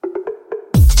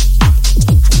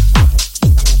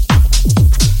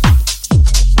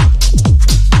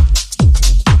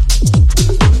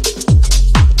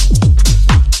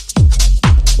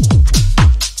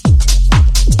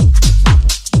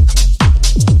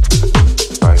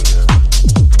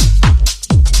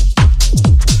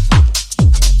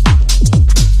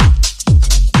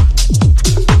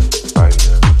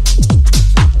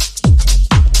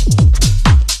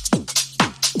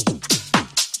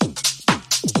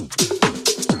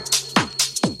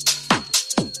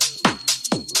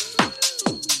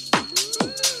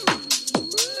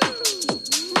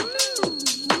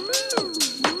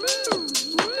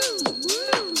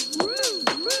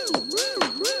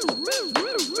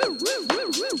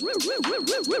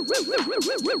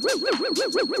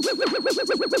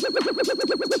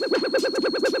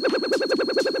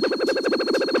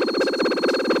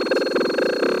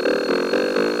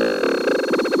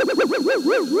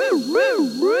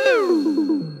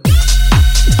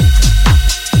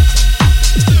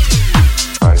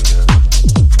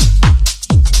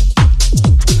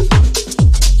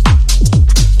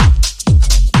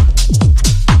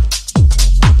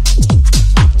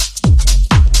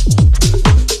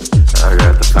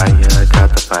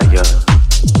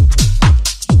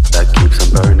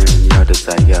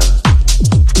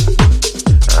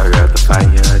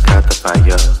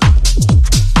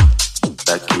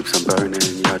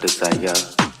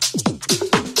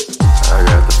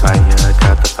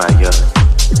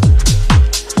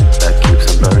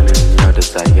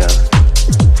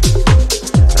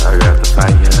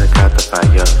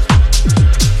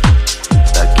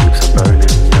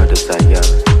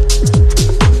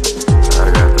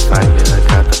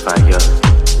 Fire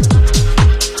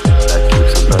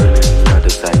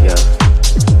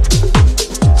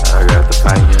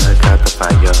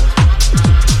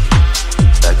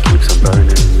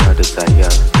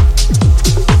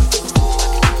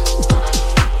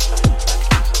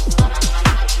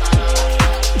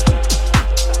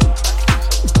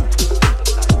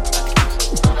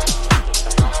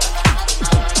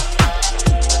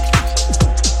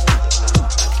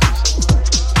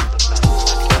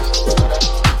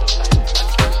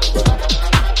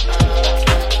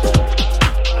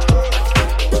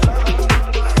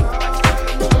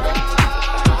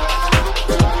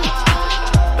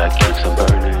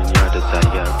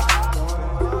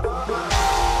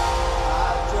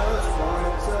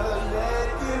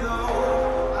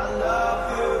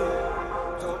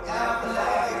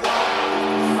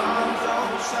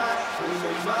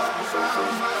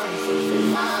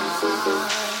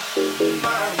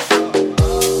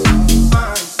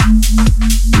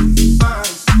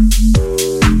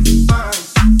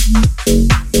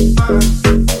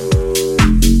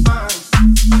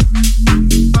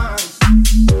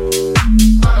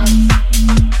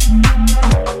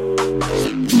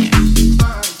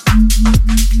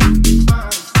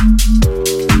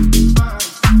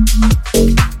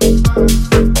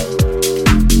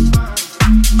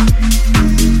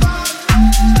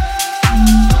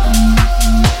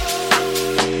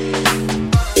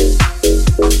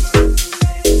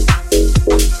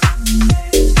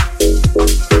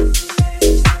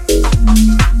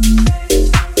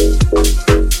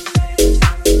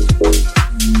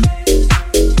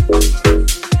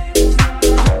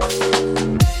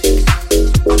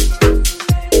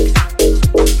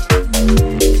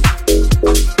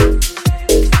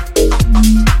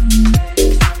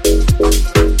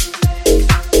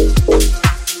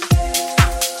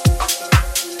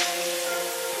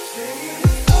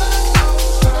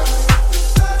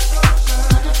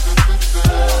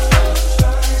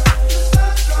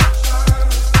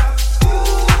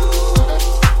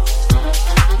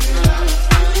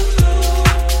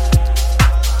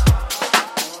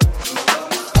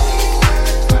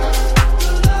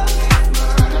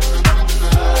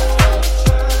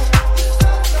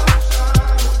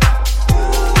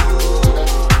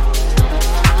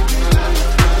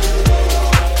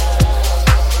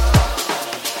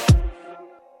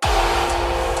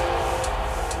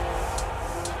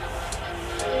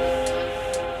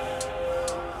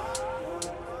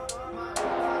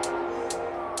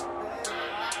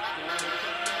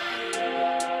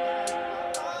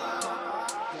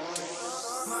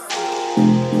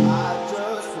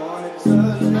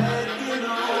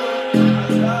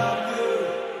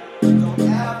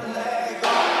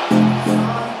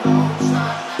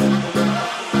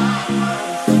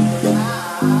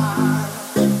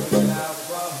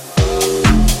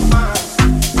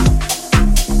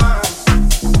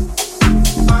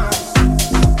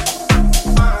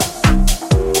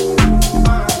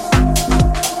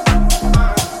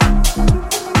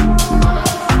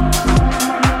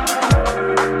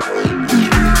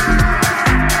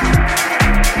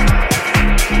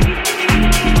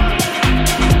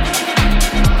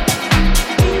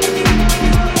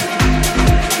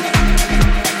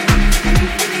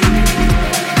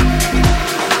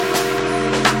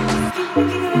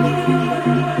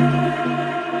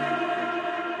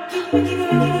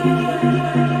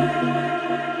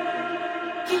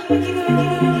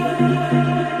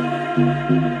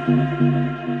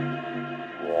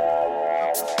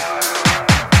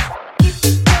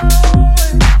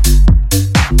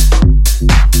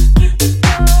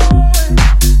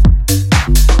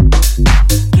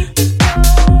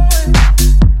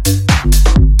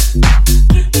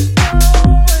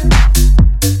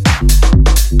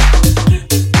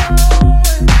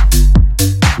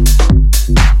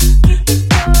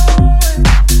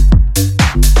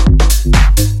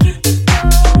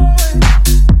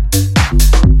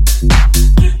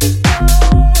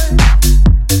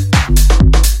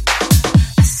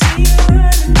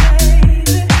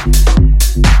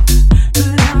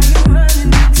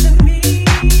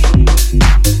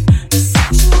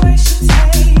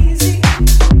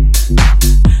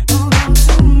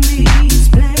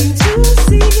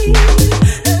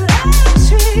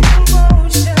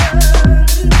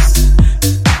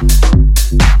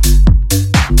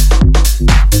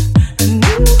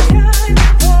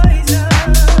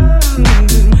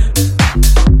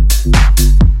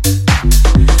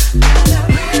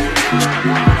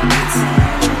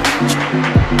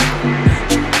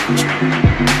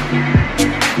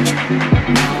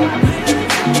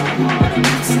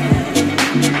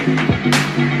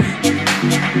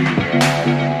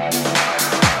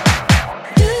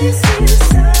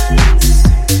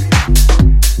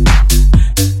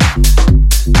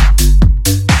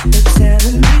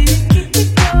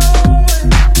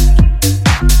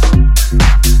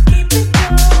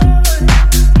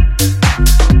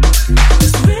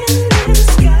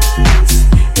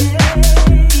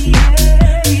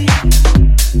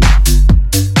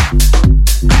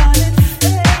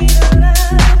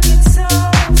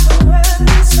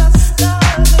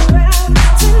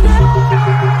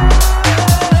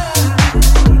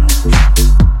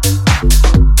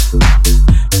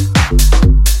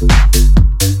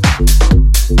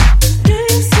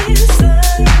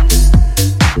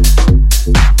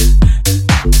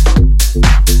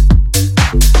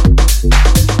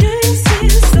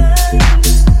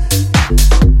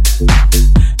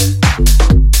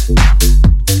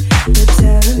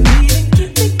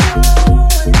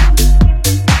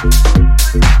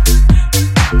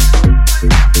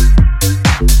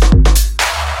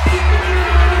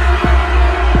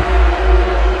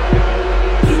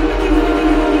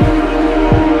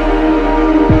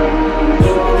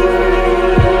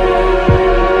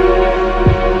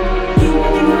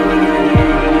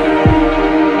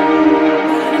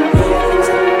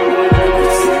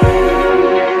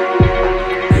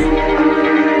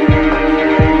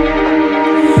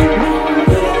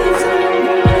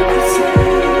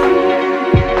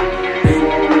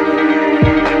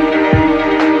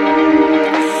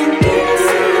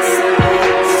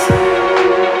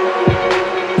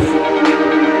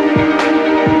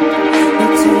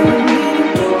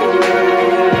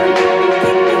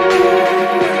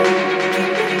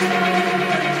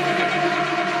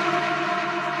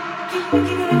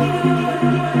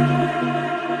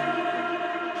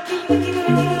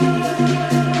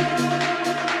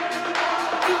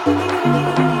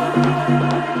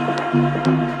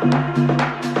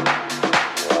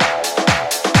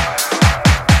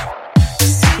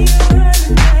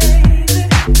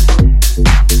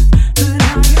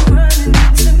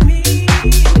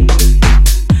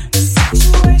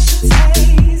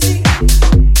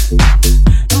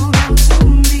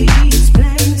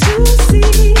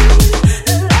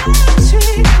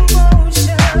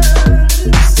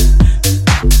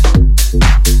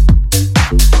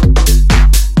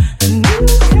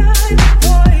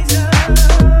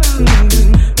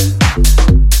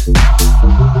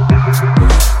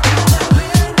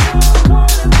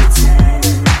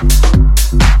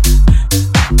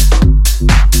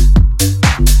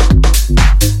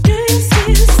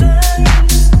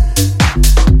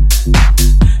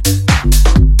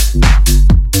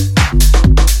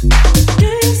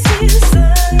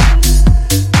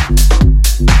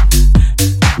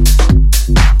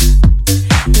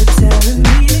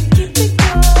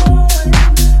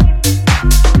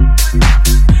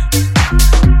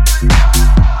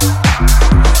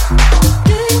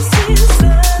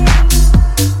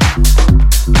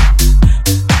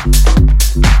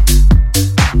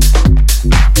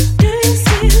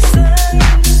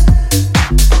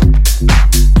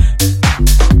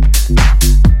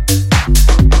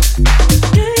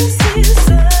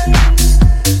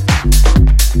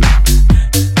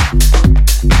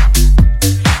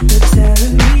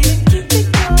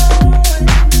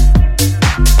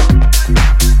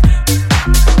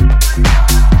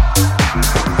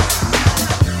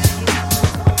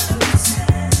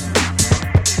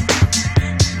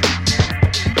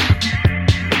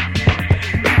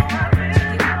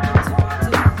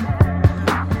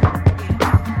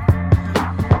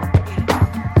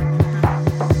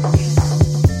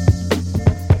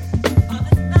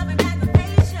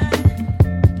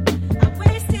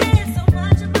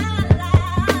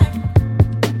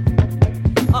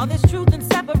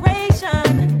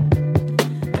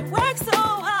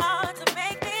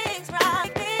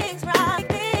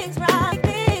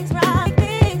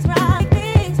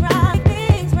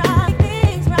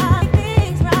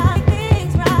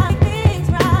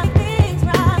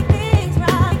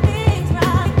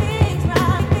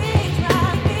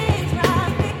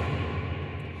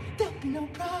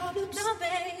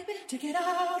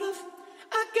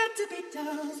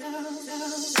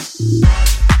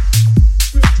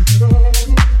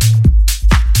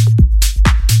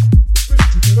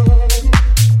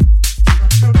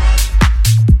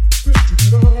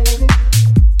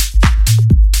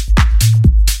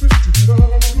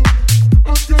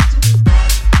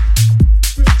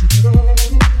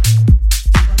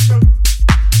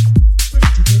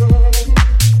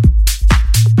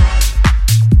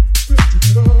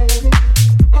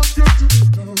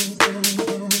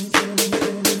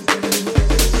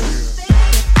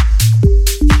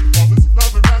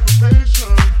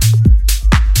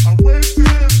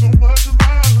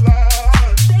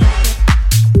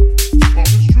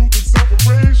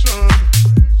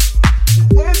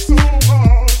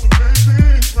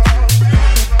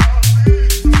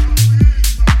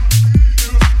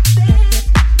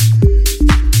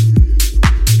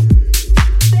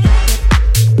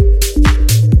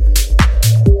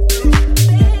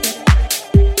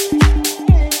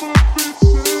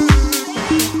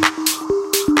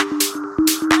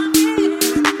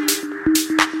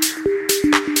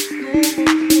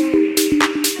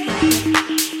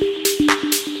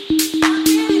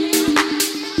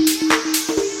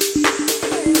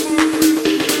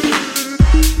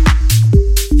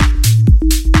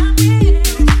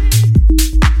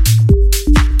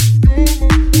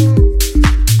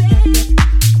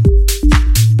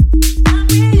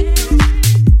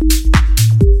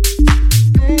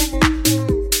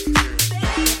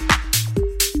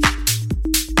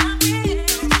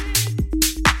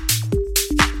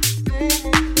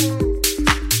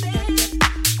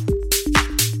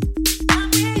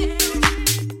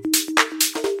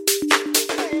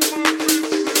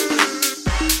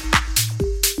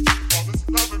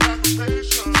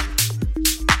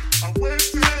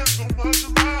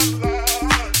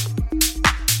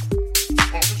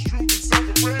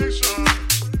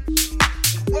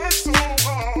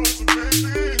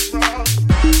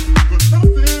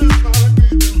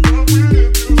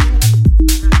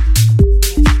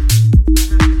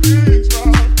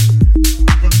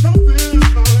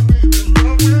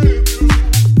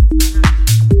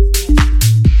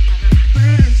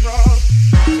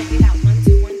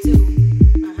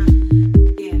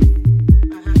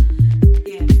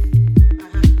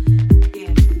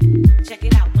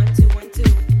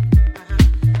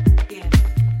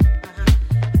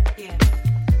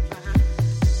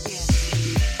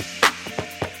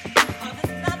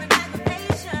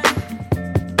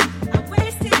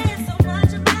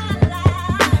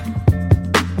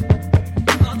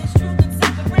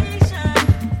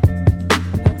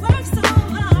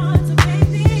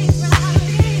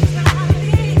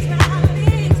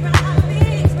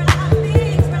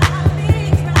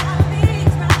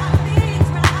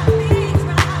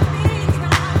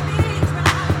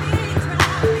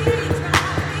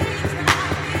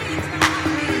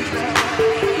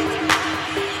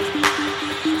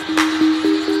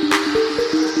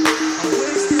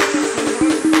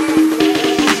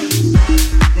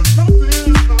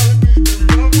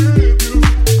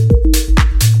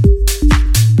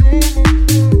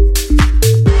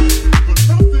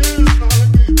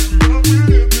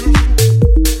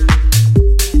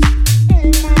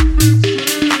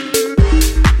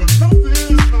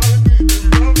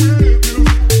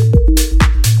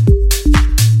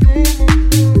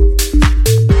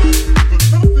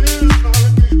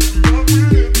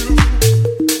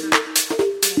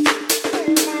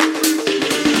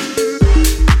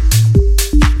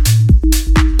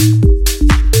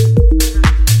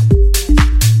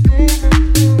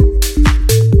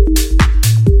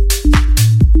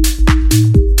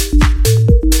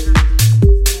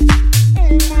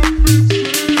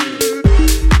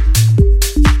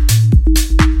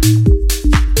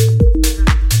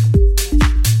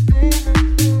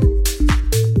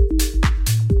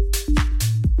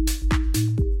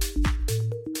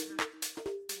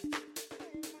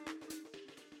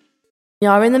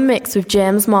You're in the mix with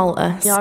James Maltas.